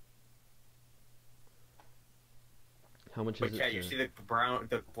 How much But is yeah, it? you see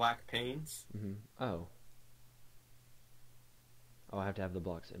the black panes? Oh. Oh, I have to have the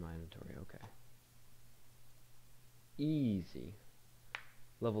blocks in my inventory. Okay. Easy.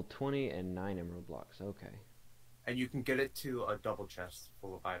 Level 20 and 9 emerald blocks. Okay. And you can get it to a double chest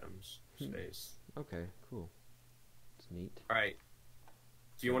full of items. Space. Okay, cool. It's neat. Alright.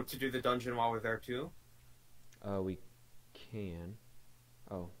 Do you want to do the dungeon while we're there too? We can.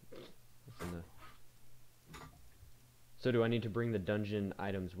 Oh. What's in the... So do I need to bring the dungeon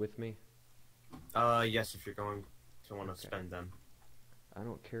items with me? Yes, if you're going to want to spend them. I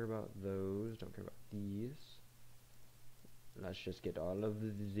don't care about those. Don't care about these. Let's just get all of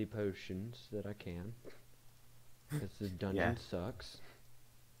the potions that I can. Because this dungeon sucks.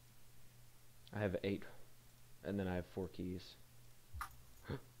 I have 8. And then I have 4 keys.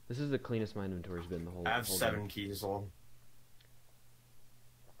 This is the cleanest my inventory's been the whole I have whole 7 game. keys, lol.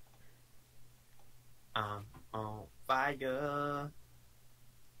 I'm on fire.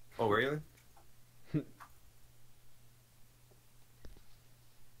 Oh, really?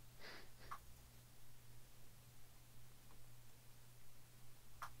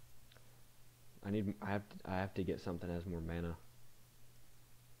 I have to get something that has more mana.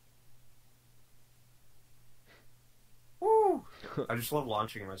 Woo! I just love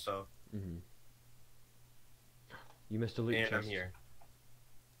launching myself. You missed a loot chest. And I'm here.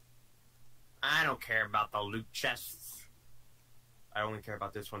 I don't care about the loot chests. I only care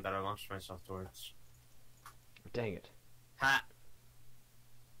about this one that I launched myself towards. Dang it. Ha!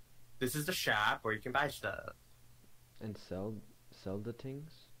 This is the shop where you can buy stuff. And sell the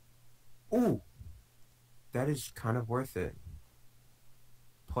things? Ooh! That is kind of worth it.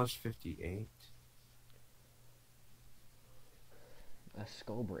 Plus 58. A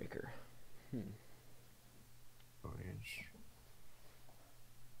skull breaker. Orange.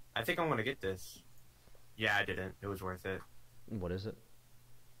 I think I'm gonna get this. Yeah, I didn't. It was worth it. What is it?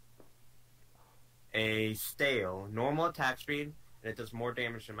 A stale, normal attack speed, and it does more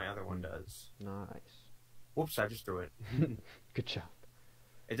damage than my other one does. Nice. Whoops, I just threw it. Good job.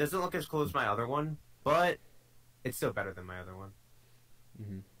 It doesn't look as cool as my other one, but it's still better than my other one.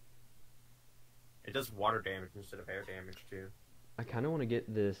 It does water damage instead of air damage, too. I kind of want to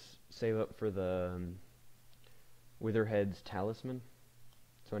get this, save up for the Witherhead's talisman.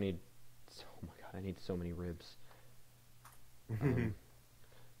 So I need, oh my god, I need so many ribs.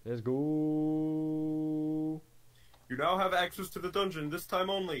 Let's go. You now have access to the dungeon, this time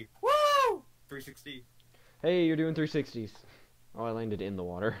only. Woo! 360. Hey, you're doing 360s. Oh, I landed in the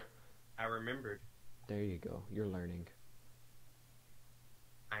water. I remembered. There you go. You're learning.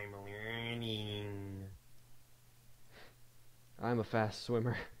 I'm learning. I'm a fast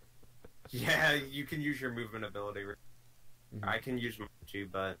swimmer. Yeah, you can use your movement ability. Mhm. I can use mine too,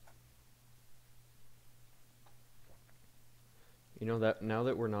 but You know that now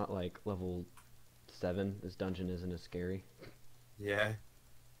that we're not like level 7, this dungeon isn't as scary. yeah.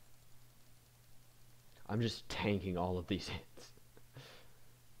 I'm just tanking all of these hits.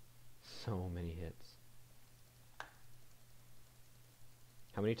 So many hits.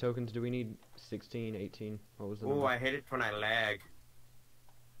 How many tokens do we need? 16, 18? What was the Oh, number? I hate it when I lag.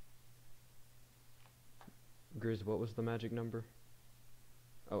 Grizz, what was the magic number?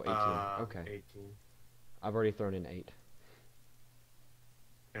 Oh, 18. Okay. 18. I've already thrown in 8.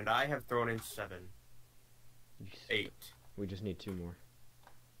 And I have thrown in 7. 8. We just need 2 more.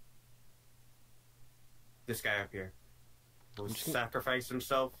 This guy up here will I'm just gonna- sacrifice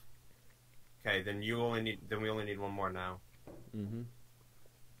himself. Okay, then we only need one more now. Mm-hmm.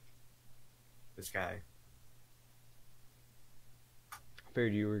 This guy.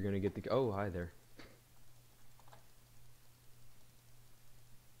 Figured you were gonna get the. Oh, hi there.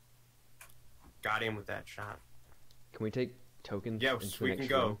 Got him with that shot. Can we take tokens? Yeah, into the we next can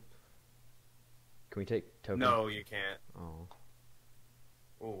go. room? Can we take tokens? No, you can't. Oh.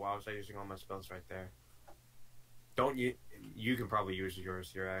 Oh, why was I using all my spells right there? Don't you? You can probably use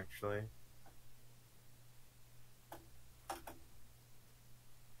yours here, actually.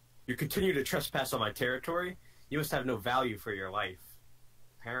 You continue to trespass on my territory? You must have no value for your life.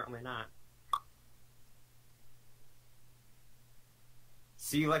 Apparently not.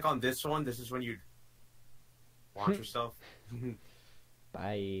 See, like on this one, this is when you launch yourself.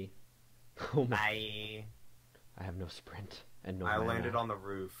 Bye. Oh my. Bye. I have no sprint and no. I mana. landed on the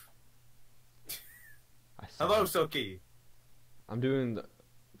roof. I saw Hello, it. Silky. I'm doing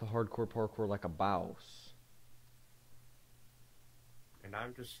the hardcore parkour like a boss. And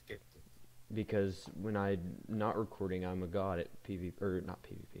I'm just skipped it. Because when I'm not recording, I'm a god at PvP, or not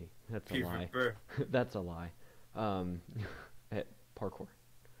PvP. That's a lie. That's a lie. At parkour.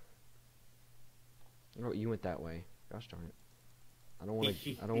 Oh, you went that way. Gosh darn it. I don't want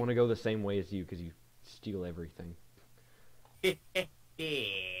to. I don't want to go the same way as you because you steal everything. Yeah,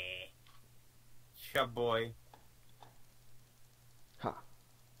 boy. Ha.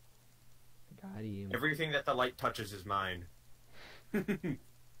 Got him. Everything that the light touches is mine. I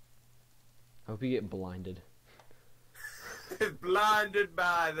hope you get blinded. Blinded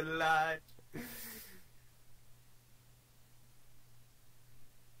by the light.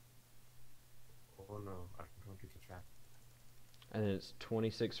 Oh no, I don't do the trap. And then it's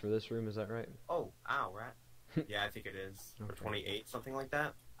 26 for this room. Is that right? Oh, ow, rat. Yeah, I think it is. Or Okay. 28, something like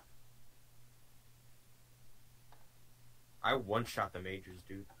that. I one-shot the mages,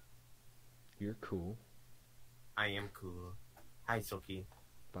 dude. You're cool. I am cool. Hi, Silky.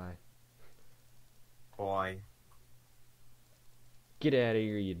 Bye. Boy. Get out of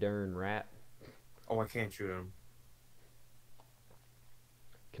here, you darn rat. Oh, I can't shoot him.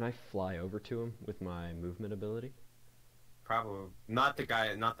 Can I fly over to him with my movement ability? Probably. Not the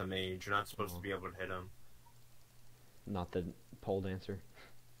guy, not the mage. You're not supposed Oh. to be able to hit him. Not the pole dancer.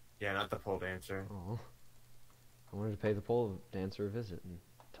 Yeah, not the pole dancer. Oh. I wanted to pay the pole dancer a visit and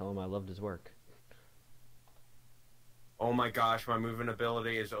tell him I loved his work. Oh my gosh, my movement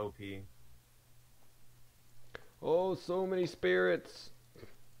ability is OP. Oh, so many spirits.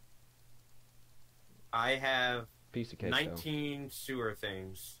 I have Piece of cake, 19 sewer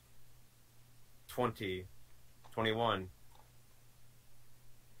things. 20. 21.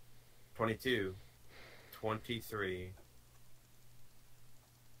 22. 23.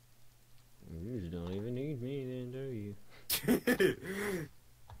 though. You just don't even need me then, do you?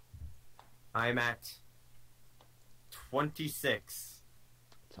 I'm at 26.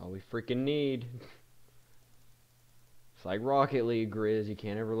 That's all we freaking need. It's like Rocket League, Grizz. You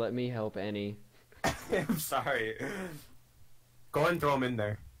can't ever let me help any. I'm sorry. Go ahead and throw him in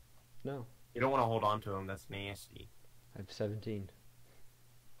there. No. You don't want to hold on to him. That's nasty. I have 17.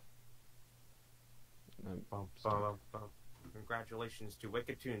 Bum, bum, bum. Congratulations to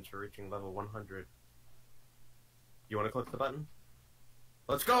Wicked Tunes for reaching level 100. You want to click the button?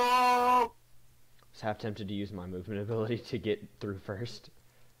 Let's go! I was half tempted to use my movement ability to get through first.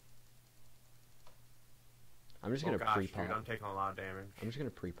 I'm just Oh gonna gosh, pre-pot. dude, I'm taking a lot of damage. I'm just gonna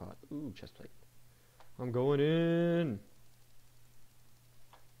pre-pot. Ooh, chest plate. I'm going in.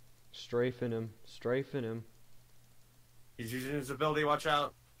 Strafing him. Strafing him. He's using his ability, watch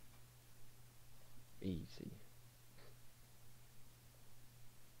out. Easy.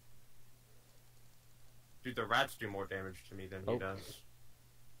 Dude, the rats do more damage to me than he does.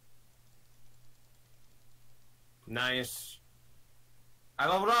 Nice. I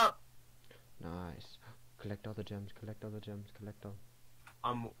leveled up. Nice. Collect all the gems, collect all the gems, collect all.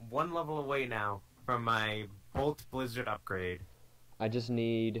 I'm 1 level away now from my Bolt Blizzard upgrade. I just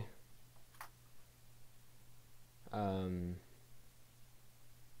need 4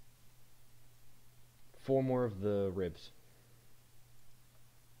 more of the ribs.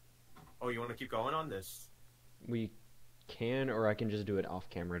 Oh, you want to keep going on this? We can, or I can just do it off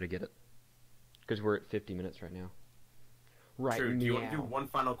camera to get it. Because we're at 50 minutes right now. Right. True. Do you want to do one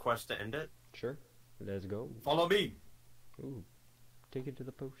final quest to end it? Sure. Let's go. Follow me. Ooh. Take it to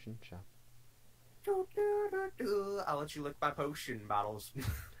the potion shop. I'll let you lick my potion bottles.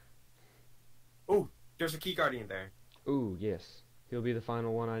 Oh, there's a key guardian there. Ooh, yes. He'll be the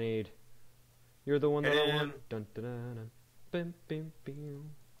final one I need. You're the one that I want. Dun, dun, dun, dun. Bim, bim,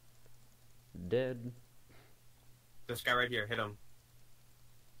 bim. Dead. This guy right here, hit him.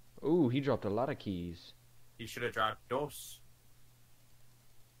 Ooh, he dropped a lot of keys. He should have dropped dos.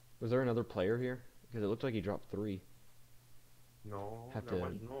 Was there another player here? Because it looked like he dropped 3. No, Have there to-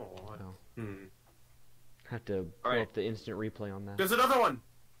 was not. Oh. Have to pull Alright. up the instant replay on that. There's another one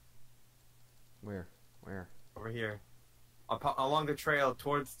Where? Where? over here, along the trail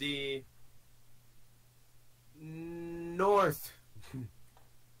towards the north.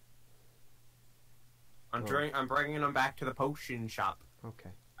 I'm bringing them back to the potion shop. Okay.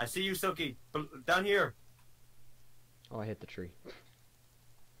 I see you, Silky. Down here. Oh, I hit the tree.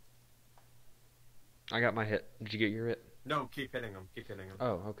 I got my hit. Did you get your hit? No, keep hitting them. Keep hitting them.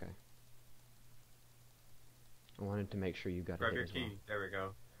 Oh, okay. I wanted to make sure you got Grab a your hit as key. well. There we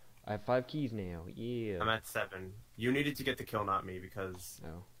go. I have 5 keys now. Yeah. I'm at 7. You needed to get the kill, not me, because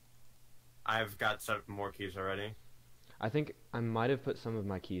Oh. I've got 7 more keys already. I think I might have put some of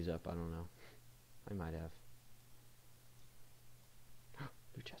my keys up. I don't know. I might have.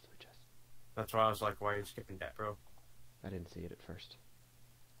 Loot chest, loot chest. That's why I was like, why are you skipping that, bro? I didn't see it at first.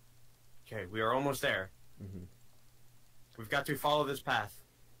 Okay, we are almost there. Mm-hmm. We've got to follow this path.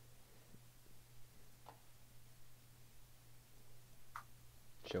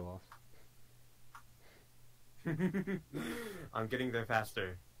 Show off. I'm getting there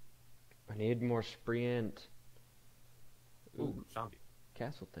faster. I need more sprint. Ooh, zombie.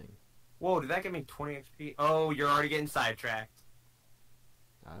 Castle thing. Whoa, did that give me 20 XP? Oh, you're already getting sidetracked.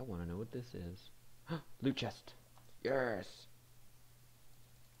 I want to know what this is. Loot chest. Yes.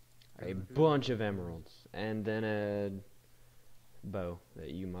 A bunch of emeralds, and then a bow that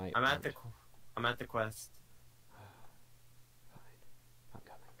you might. I'm want. at the quest. Fine, I'm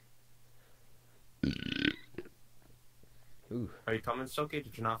coming. Ooh. Are you coming, Silky?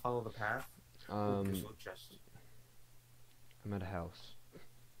 Did you not follow the path? Ooh, there's a loot chest. I'm at a house.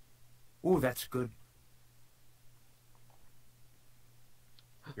 Ooh, that's good.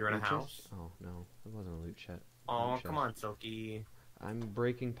 You're in a Loot house? chest? Oh no, it wasn't a loot chest. Oh, come on, Silky. I'm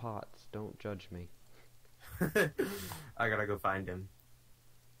breaking pots. Don't judge me. I gotta go find him.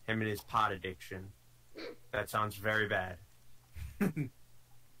 Him and his pot addiction. That sounds very bad.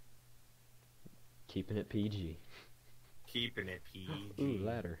 Keeping it PG. Keeping it PG. Ooh,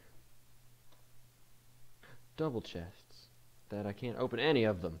 ladder. Double chests. That I can't open any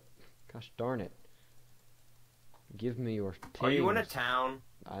of them. Gosh darn it. Give me your tings. Are you in a town?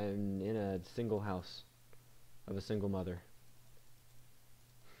 I'm in a single house. Of a single mother.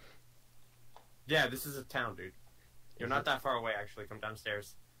 Yeah, this is a town, dude. You're not that far away, actually. Come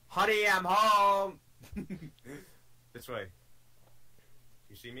downstairs. Honey, I'm home! This way.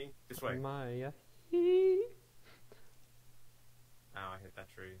 You see me? This way. Maya. Ow, I hit that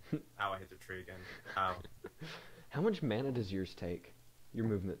tree. Ow, I hit the tree again. Ow. How much mana does yours take? Your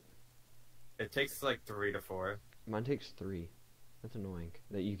movement. It takes like 3 to 4. Mine takes 3. That's annoying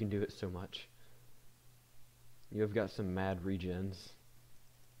that you can do it so much. You have got some mad regens.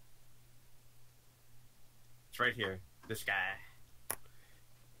 It's right here. This guy.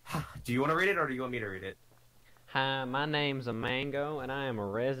 Do you want to read it, or do you want me to read it? Hi, my name's a Mango, and I am a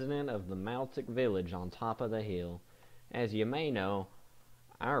resident of the Maltic village on top of the hill. As you may know,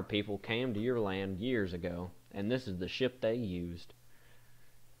 our people came to your land years ago, and this is the ship they used.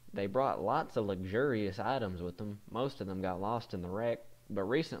 They brought lots of luxurious items with them. Most of them got lost in the wreck, but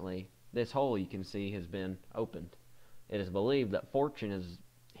recently, this hole you can see has been opened. It is believed that fortune is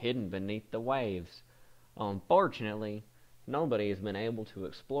hidden beneath the waves. Unfortunately, nobody has been able to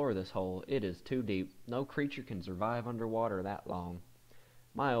explore this hole. It is too deep. No creature can survive underwater that long.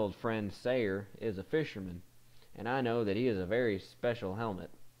 My old friend Sayer is a fisherman, and I know that he has a very special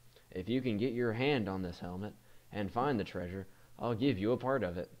helmet. If you can get your hand on this helmet and find the treasure, I'll give you a part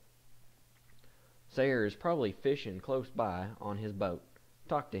of it. Sayer is probably fishing close by on his boat.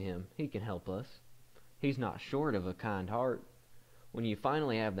 Talk to him. He can help us. He's not short of a kind heart. When you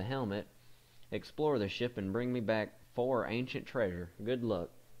finally have the helmet, explore the ship and bring me back 4 ancient treasure. Good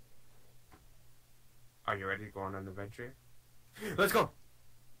luck. Are you ready to go on an adventure? Let's go!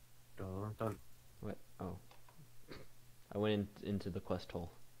 Dun, dun. What? Oh. I went into the quest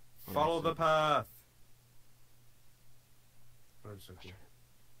hole. Follow the path!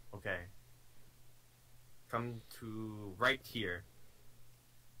 Okay. Come to right here.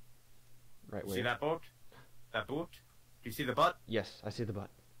 Right where? See that boat? That boat? Do you see the butt? Yes, I see the butt.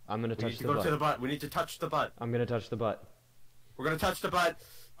 I'm gonna We touch need to the go butt. to the butt. We need to touch the butt. I'm gonna touch the butt. We're gonna touch the butt.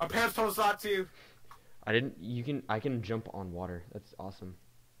 Our parents told us not to. I can jump on water. That's awesome.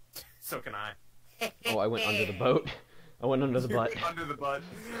 So can I. Oh, I went under the boat. I went under the butt. Under the butt.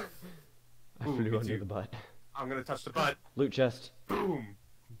 I Ooh, flew me under too. the butt. I'm gonna touch the butt. Loot chest. Boom.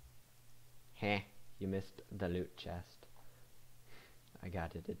 Heh. You missed the loot chest. I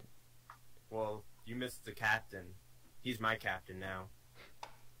got it. Well, you missed the captain. He's my captain now.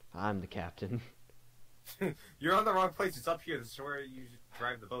 I'm the captain. You're on the wrong place. It's up here. This is where you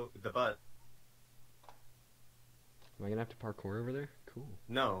drive the boat. The butt. Am I gonna have to parkour over there? Cool.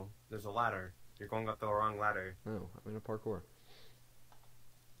 No, there's a ladder. You're going up the wrong ladder. Oh, I'm gonna parkour.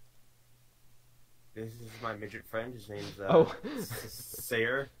 This is my midget friend. His name's Oh.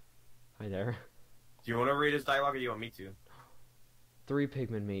 Sayer. Hi there. Do you want to read his dialogue or do you want me to? 3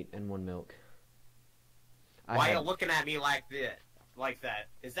 pigman meat and 1 milk. Why are you looking at me like that?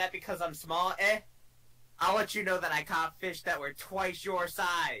 Is that because I'm small, eh? I'll let you know that I caught fish that were twice your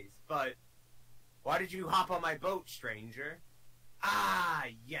size, but why did you hop on my boat, stranger? Ah,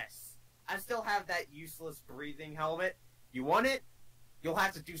 yes. I still have that useless breathing helmet. You want it? You'll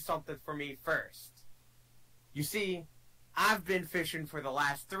have to do something for me first. You see, I've been fishing for the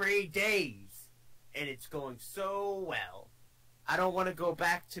last 3 days, and it's going so well. I don't want to go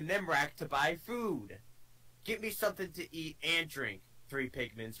back to Nimrak to buy food. Get me something to eat and drink. 3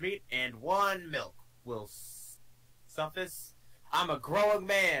 pigman's meat and 1 milk will suffice. I'm a growing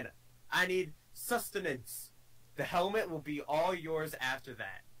man. I need sustenance. The helmet will be all yours after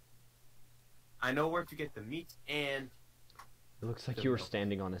that. I know where to get the meat and... It looks like you were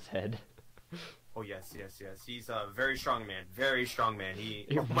standing on his head. Oh, yes. He's a very strong man. Very strong man.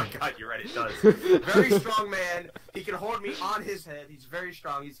 Oh my god, you're right, it does. Very strong man. He can hold me on his head. He's very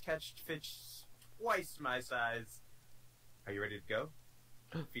strong. He's catched fish twice my size. Are you ready to go?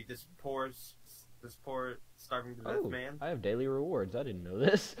 Feed this poor starving to death man. I have daily rewards. I didn't know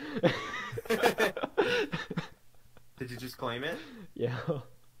this. Did you just claim it? Yeah.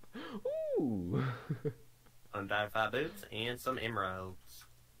 Ooh. Undyed 5 boots and some emeralds.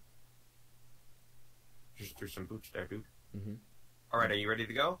 Just threw some boots there, dude. Mm-hmm. Alright, are you ready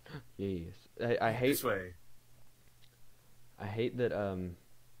to go? Yes. I hate... This way. I hate that,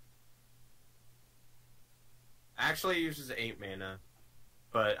 Actually, it uses 8 mana.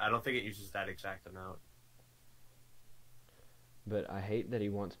 But I don't think it uses that exact amount. But I hate that he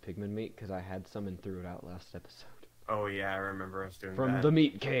wants pigman meat, because I had some and threw it out last episode. Oh yeah, I remember us doing that. From the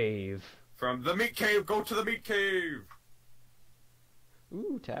meat cave. From the meat cave, go to the meat cave!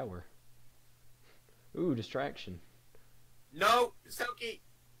 Ooh, tower. Ooh, distraction. No! Silky!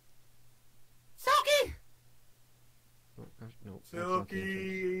 Silky! Oh, gosh, no, that's not the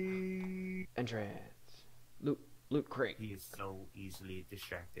Silky! entrance. Loot crate. He is so easily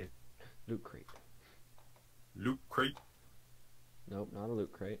distracted. Loot crate. Loot crate. Nope, not a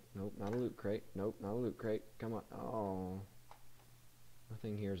loot crate. Nope, not a loot crate. Nope, not a loot crate. Come on. Oh.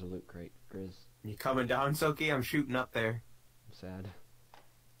 Nothing here is a loot crate, Grizz. You coming down, Silky? I'm shooting up there. I'm sad.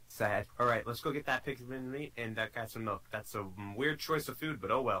 Sad. Alright, let's go get that pigman meat and that guy some milk. That's a weird choice of food,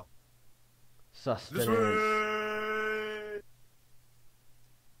 but oh well. Sustenance. This way!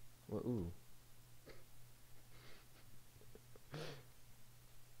 Well, ooh.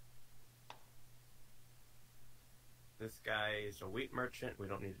 This guy is a wheat merchant. We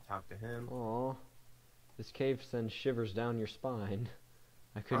don't need to talk to him. Aw. This cave sends shivers down your spine.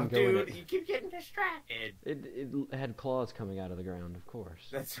 I couldn't go dude, in it. you keep getting distracted. It had claws coming out of the ground, of course.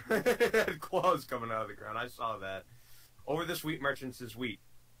 That's it had claws coming out of the ground. I saw that. Over this wheat merchant's is wheat.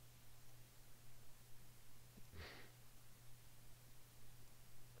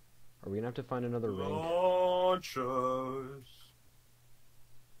 Are we gonna have to find another ring? Launchers.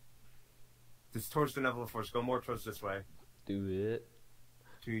 This towards the Neville Force. Go more towards this way. Do it.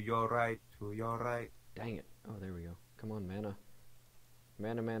 To your right. To your right. Dang it. Oh, there we go. Come on, mana.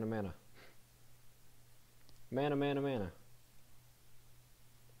 Mana, mana, mana. Mana, mana, mana.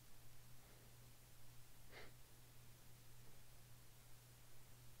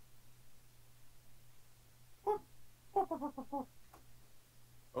 Oh.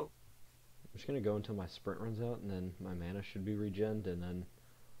 I'm just gonna go until my sprint runs out, and then my mana should be regened, and then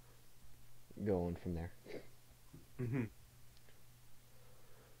go on from there. Mm-hmm.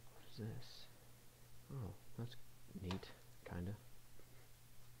 What is this? Oh, that's neat, kinda.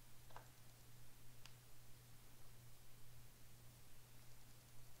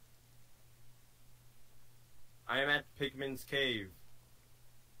 I am at Pigman's Cave.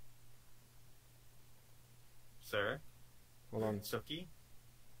 Sir? Hold on. Suki?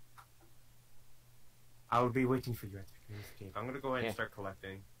 I will be waiting for you at Pigman's Cave. I'm gonna go ahead and start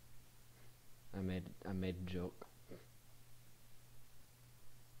collecting. I made a joke.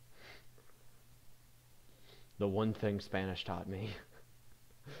 The one thing Spanish taught me.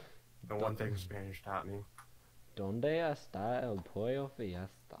 The one thing Spanish taught me. ¿Dónde está el pollo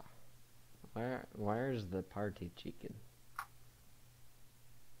fiesta? Where's the party chicken?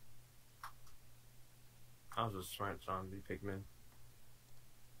 I was a smart zombie pigman.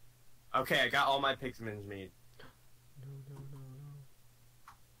 Okay, I got all my pigman's meat. No.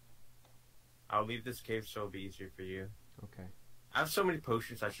 I'll leave this cave so it'll be easier for you. Okay. I have so many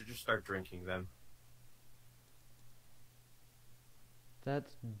potions, I should just start drinking them.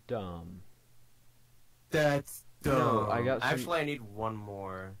 That's dumb. That's dumb. No, I got some... Actually, I need one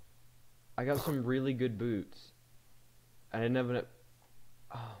more. I got some really good boots. I didn't have enough...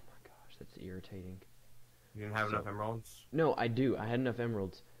 Oh my gosh, that's irritating. You didn't have enough emeralds? No, I do. I had enough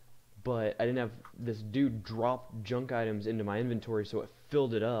emeralds. But I didn't have... This dude dropped junk items into my inventory, so it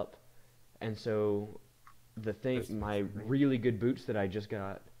filled it up. And so the thing... My really good boots that I just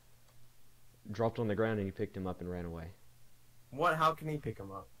got dropped on the ground, and he picked them up and ran away. What? How can he pick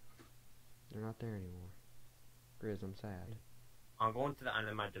them up? They're not there anymore. Grizz, I'm sad. I'm going to the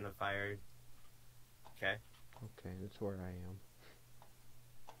item identifier. Okay. Okay, that's where I am.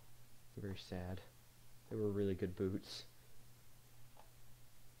 Very sad. They were really good boots.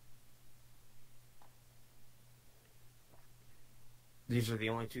 These are the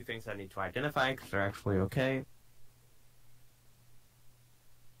only two things I need to identify because they're actually okay.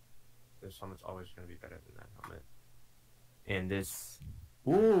 This helmet's always going to be better than that helmet. And this...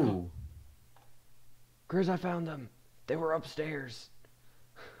 Ooh! Grizz, I found them! They were upstairs!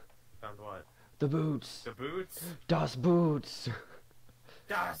 Found what? The boots! The boots? Das Boots!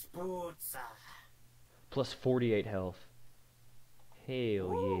 Das Boots! Plus 48 health. Hell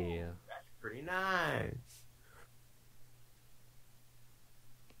Ooh, yeah. That's pretty nice.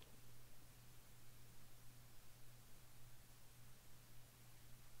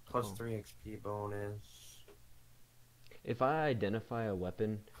 Plus 3 XP bonus. If I identify a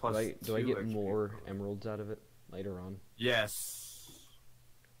weapon, do I get more emeralds out of it later on? Yes.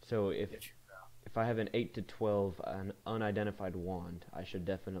 So if I have an 8 to 12 an unidentified wand, I should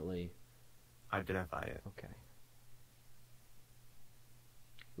definitely identify it. Okay.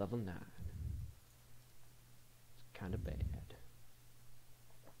 Level 9. It's kind of bad.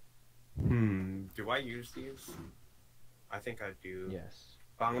 Do I use these? I think I do. Yes.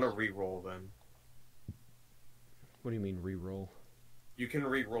 But I'm gonna re-roll them. What do you mean re-roll? You can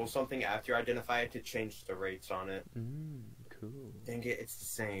re-roll something after you identify it to change the rates on it. Cool. Dang it, it's the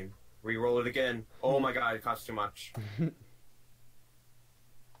same. Re-roll it again. Oh my god, it costs too much.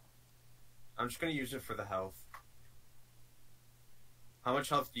 I'm just gonna use it for the health. How much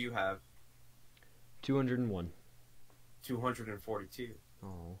health do you have? 201. 242.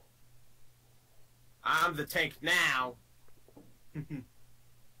 Oh. I'm the tank now!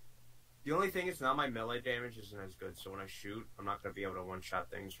 The only thing is now my melee damage isn't as good, so when I shoot, I'm not going to be able to one-shot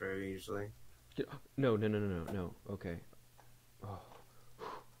things very easily. No. Okay. Oh.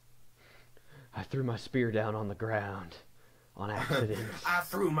 I threw my spear down on the ground. On accident. I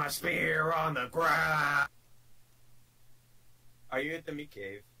threw my spear on the ground! Are you at the meat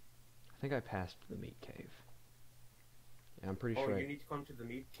cave? I think I passed the meat cave. Yeah, I'm pretty sure. Oh, you need to come to the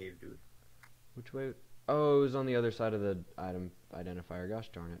meat cave, dude. Which way? Oh, it was on the other side of the item identifier. Gosh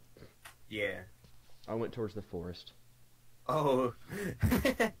darn it. Yeah. I went towards the forest. Oh.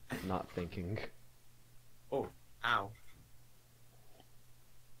 Not thinking. Oh, ow.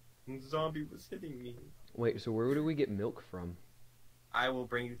 The zombie was hitting me. Wait, so where do we get milk from? I will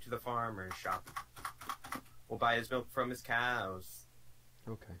bring you to the farmer's shop. We'll buy his milk from his cows.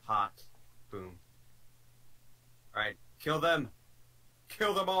 Okay. Hot. Boom. Alright, kill them!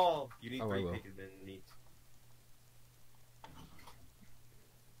 Kill them all! You need 3 pigmen meat.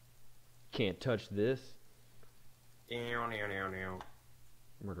 Can't touch this. Meow, meow, meow, meow.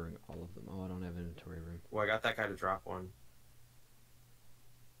 Murdering all of them. Oh, I don't have inventory room. Well, I got that guy to drop one.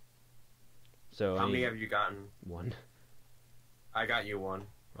 So how many have you gotten? 1. I got you 1.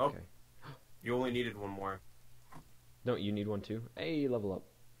 Okay. Oh, you only needed 1 more. Don't you need 1 too? Hey, level up.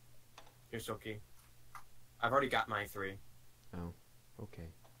 You're Silky. I've already got my 3. Oh, okay.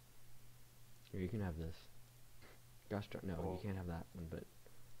 Here, you can have this. Gosh darn, no, Oh. you can't have that one, but...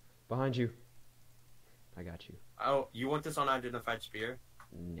 Behind you. I got you. Oh, you want this unidentified spear?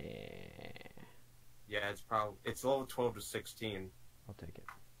 Nah. Yeah, it's level 12 to 16. I'll take it.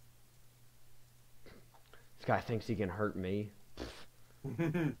 This guy thinks he can hurt me.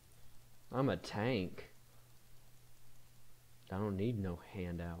 I'm a tank. I don't need no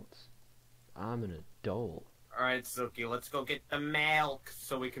handouts. I'm an adult. Alright, Silky, let's go get the milk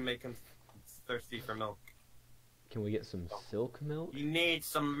so we can make him thirsty for milk. Can we get some silk milk? You need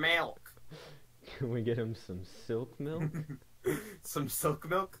some milk. Can we get him some silk milk? Some silk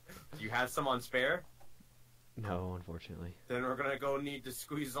milk? Do you have some on spare? No, unfortunately. Then we're gonna go need to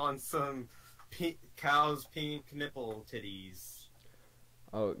squeeze on some cow's pink nipple titties.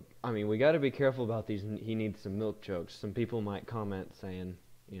 Oh, I mean, we gotta be careful about these he needs some milk jokes. Some people might comment saying,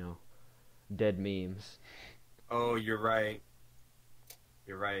 you know, dead memes. Oh, you're right.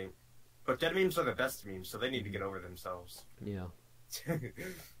 You're right. But dead memes are the best memes, so they need to get over themselves. Yeah.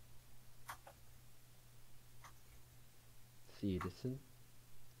 Citizen.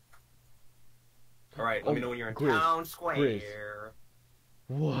 Alright, let me know when you're in Grizz. town square.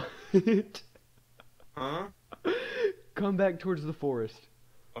 What? Huh? Come back towards the forest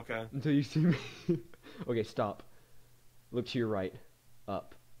Okay. until you see me. Okay, stop. Look to your right.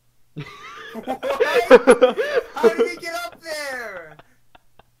 Up. What? How did he get up there?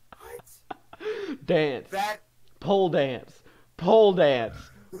 What? Dance. That. Pole dance. Pole dance.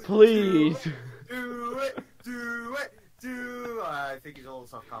 Please. Do it. Do it. Do. I think he's a little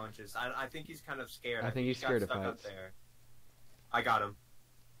self-conscious. I think he's kind of scared. I think he's he got scared of stuck up heights. there. I got him.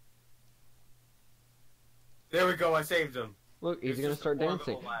 There we go. I saved him. Look, he's It's gonna just a start poor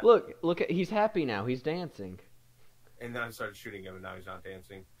dancing. little lad. Look, he's happy now. He's dancing. And then I started shooting him, and now he's not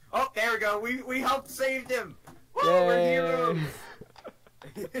dancing. Oh, there we go. We helped save him. Woo, Yay. we're heroes.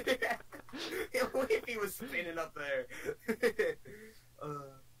 If he was spinning up there.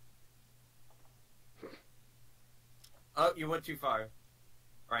 Oh, you went too far.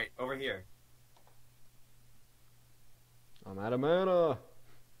 Right, over here. I'm out of mana.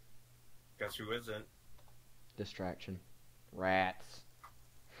 Guess who isn't? Distraction. Rats.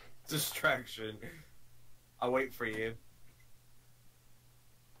 Distraction. I'll wait for you.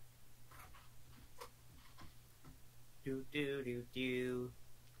 Do do do do.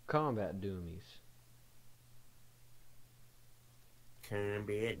 Combat doomies.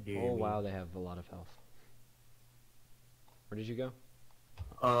 Combat do. Oh wow, they have a lot of health. Where did you go?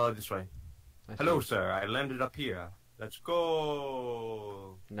 This way. I see. Hello, sir. I landed up here. Let's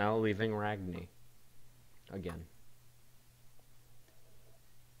go. Now leaving Ragni. Again.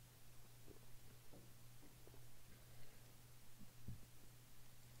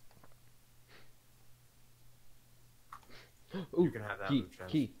 Ooh, You can have that key, loot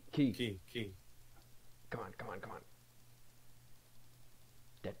chest. key. Key. Come on.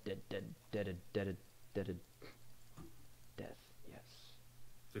 Dead. Death, yes.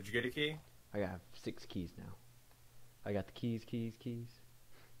 Did you get a key? I have 6 keys now. I got the keys.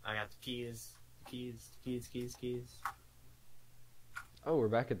 I got the keys. Keys. Oh, we're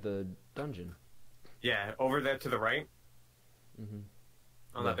back at the dungeon. Yeah, over there to the right. Mm-hmm.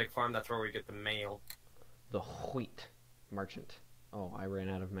 On that big farm, that's where we get the mail. The wheat merchant. Oh, I ran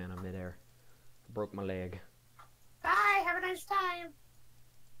out of mana midair. Broke my leg. Bye, have a nice time.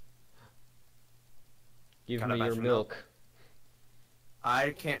 Give Gotta me buy your some milk.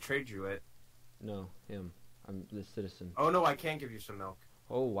 I can't trade you it. No, him. I'm the citizen. Oh no, I can give you some milk.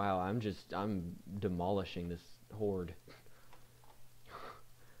 Oh wow, I'm demolishing this horde.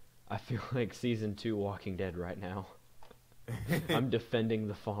 I feel like season 2 Walking Dead right now. I'm defending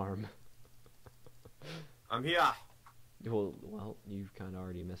the farm. I'm here. Well, you've kind of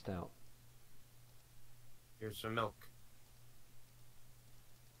already missed out. Here's some milk.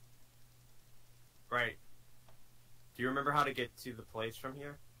 Right. Do you remember how to get to the place from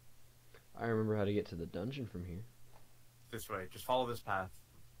here? I remember how to get to the dungeon from here. This way. Just follow this path.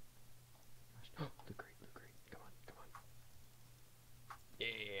 The crate. Come on.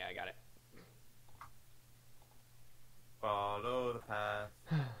 Yeah, I got it. Follow the path.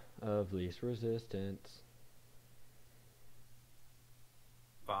 Of least resistance.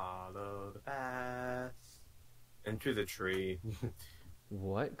 Follow the path. Into the tree.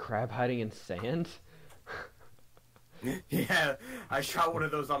 What? Crab hiding in sand? Yeah, I shot one of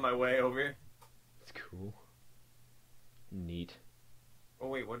those on my way over here. It's cool. Neat. Oh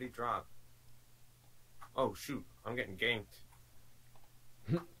wait, what did he drop? Oh shoot, I'm getting ganked.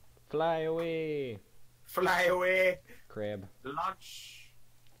 Fly away! Fly away! Crab. Launch!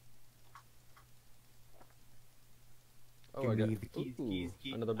 Oh, Give I got me the keys, keys,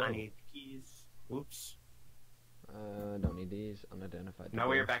 keys. another I bottle. need the keys. Whoops. Don't need these. Unidentified. Now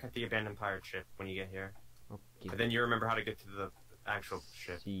we're back at the abandoned pirate ship when you get here. Okay. And then you remember how to get to the actual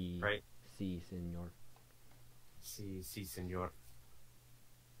ship, right? Si, senor. Si, senor.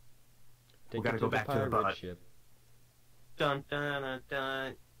 Take We gotta it go back to the pirate boat. ship. Dun dun dun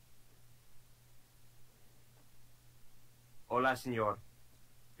dun. Hola, senor.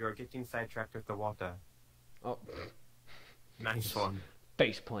 You're getting sidetracked with the water. Oh, Nice one.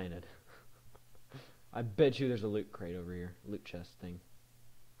 face planted. I bet you there's a loot crate over here. Loot chest thing.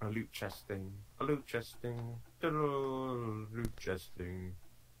 A loot chest thing. A loot chest thing. Loot chest thing.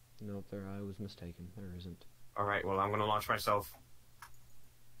 Nope, I was mistaken. There isn't. Alright, well, I'm gonna launch myself.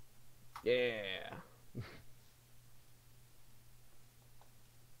 Yeah.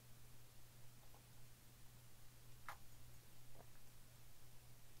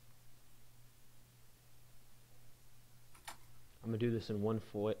 I'm gonna do this in one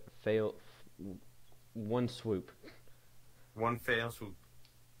one swoop. One fail swoop.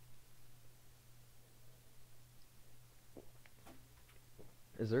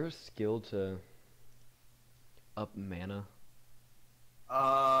 Is there a skill to up mana?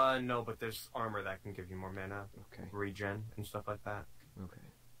 No, but there's armor that can give you more mana. Okay. Regen and stuff like that. Okay.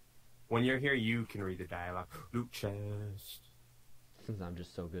 When you're here, you can read the dialogue. Loot chest. Since I'm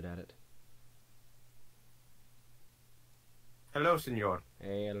just so good at it. Hello, senor.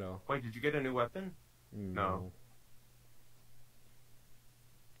 Hey, hello. Wait, did you get a new weapon? No.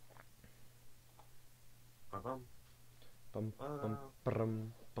 Bum, Bum, bum,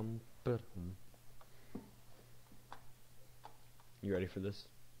 brum, bum, brum. You ready for this?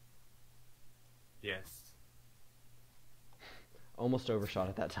 Yes. Almost overshot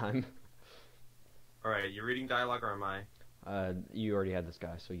at that time. Alright, you reading dialogue or am I? You already had this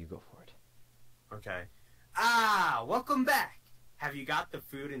guy, so you go for it. Okay. Ah, welcome back. Have you got the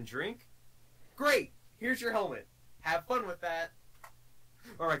food and drink? Great. Here's your helmet. Have fun with that.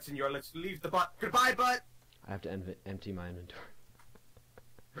 Alright, senor, let's leave the butt. Goodbye, butt. I have to empty my inventory.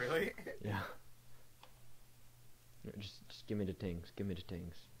 Really? Yeah. Just give me the things. Give me the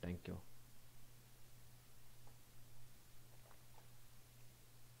things. Thank you.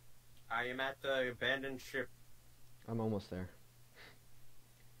 I am at the abandoned ship. I'm almost there.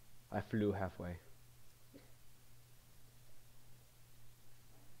 I flew halfway.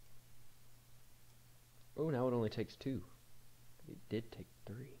 Oh, now it only takes 2. It did take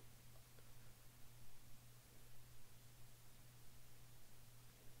 3.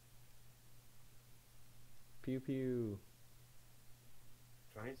 Pew pew.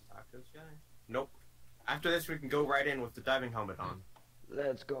 Do I need to talk to this guy? Nope. After this, we can go right in with the diving helmet on.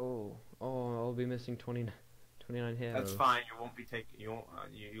 Let's go. Oh, I'll be missing 29 hits. That's fine. You won't be taking. You won't.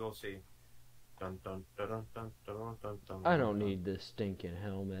 You'll see. Dun dun dun dun dun dun dun dun. I don't need this stinking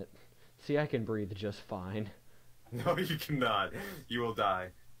helmet. See, I can breathe just fine. No, you cannot. You will die.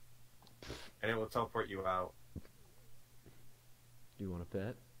 And it will teleport you out. Do you want to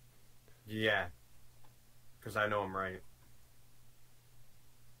bet? Yeah. Because I know I'm right.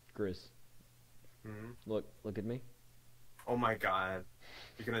 Grizz. Hmm? Look at me. Oh my god.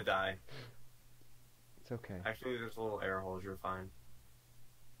 You're gonna die. It's okay. Actually, there's a little air holes. You're fine.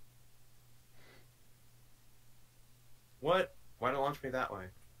 What? Why don't launch me that way?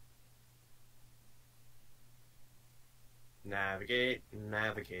 Navigate,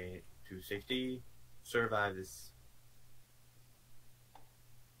 navigate to safety. Survive this.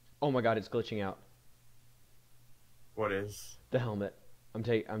 Oh my god, it's glitching out. What is? The helmet. I'm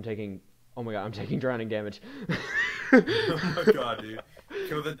taking. Oh my god, I'm taking drowning damage. Oh my god, dude.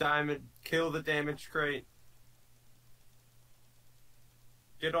 Kill the diamond. Kill the damage crate.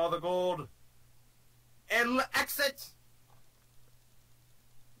 Get all the gold. And exit!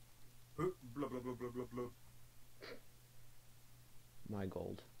 Blah, blah, blah, blah, blah, blah. My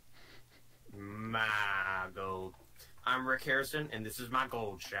gold. My gold. I'm Rick Harrison, and this is my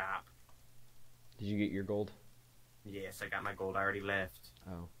gold shop. Did you get your gold? Yes, I got my gold. I already left.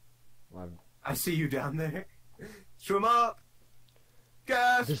 Oh. Well, I see you down there. Swim up.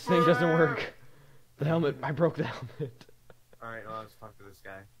 Gas. this thing doesn't work. The helmet. I broke the helmet. Alright, well, let's talk to this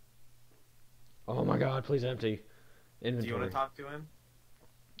guy. Oh my god, please empty. Inventory. Do you want to talk to him?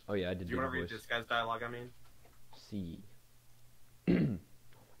 Oh yeah, I did. Do you want to read voice. this guy's dialogue, I mean? C. Oh my god.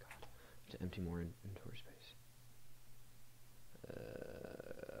 I have to empty more inventory space.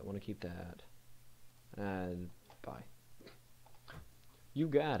 I want to keep that. Bye. You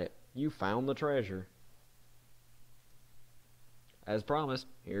got it. You found the treasure. As promised,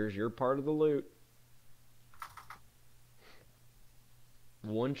 here's your part of the loot.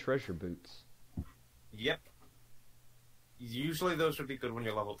 1 treasure boots. Yep. Usually those would be good when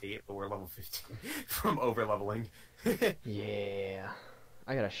you're level 8, but we're level 15 from over-leveling. Yeah.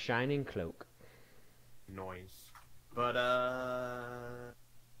 I got a shining cloak. Noise. But,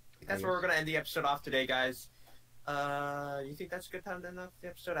 that's where we're going to end the episode off today, guys. You think that's a good time to end off the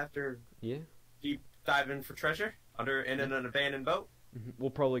episode after deep diving for treasure in an abandoned boat? We'll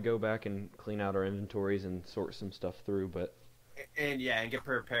probably go back and clean out our inventories and sort some stuff through, but... And get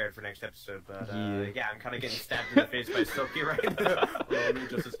prepared for next episode. But I'm kind of getting stabbed in the face by Silky right now.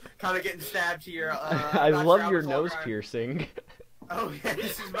 Just kind of getting stabbed here. I love your nose piercing. Oh yeah,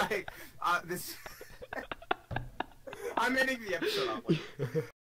 this is my this. I'm ending the episode off like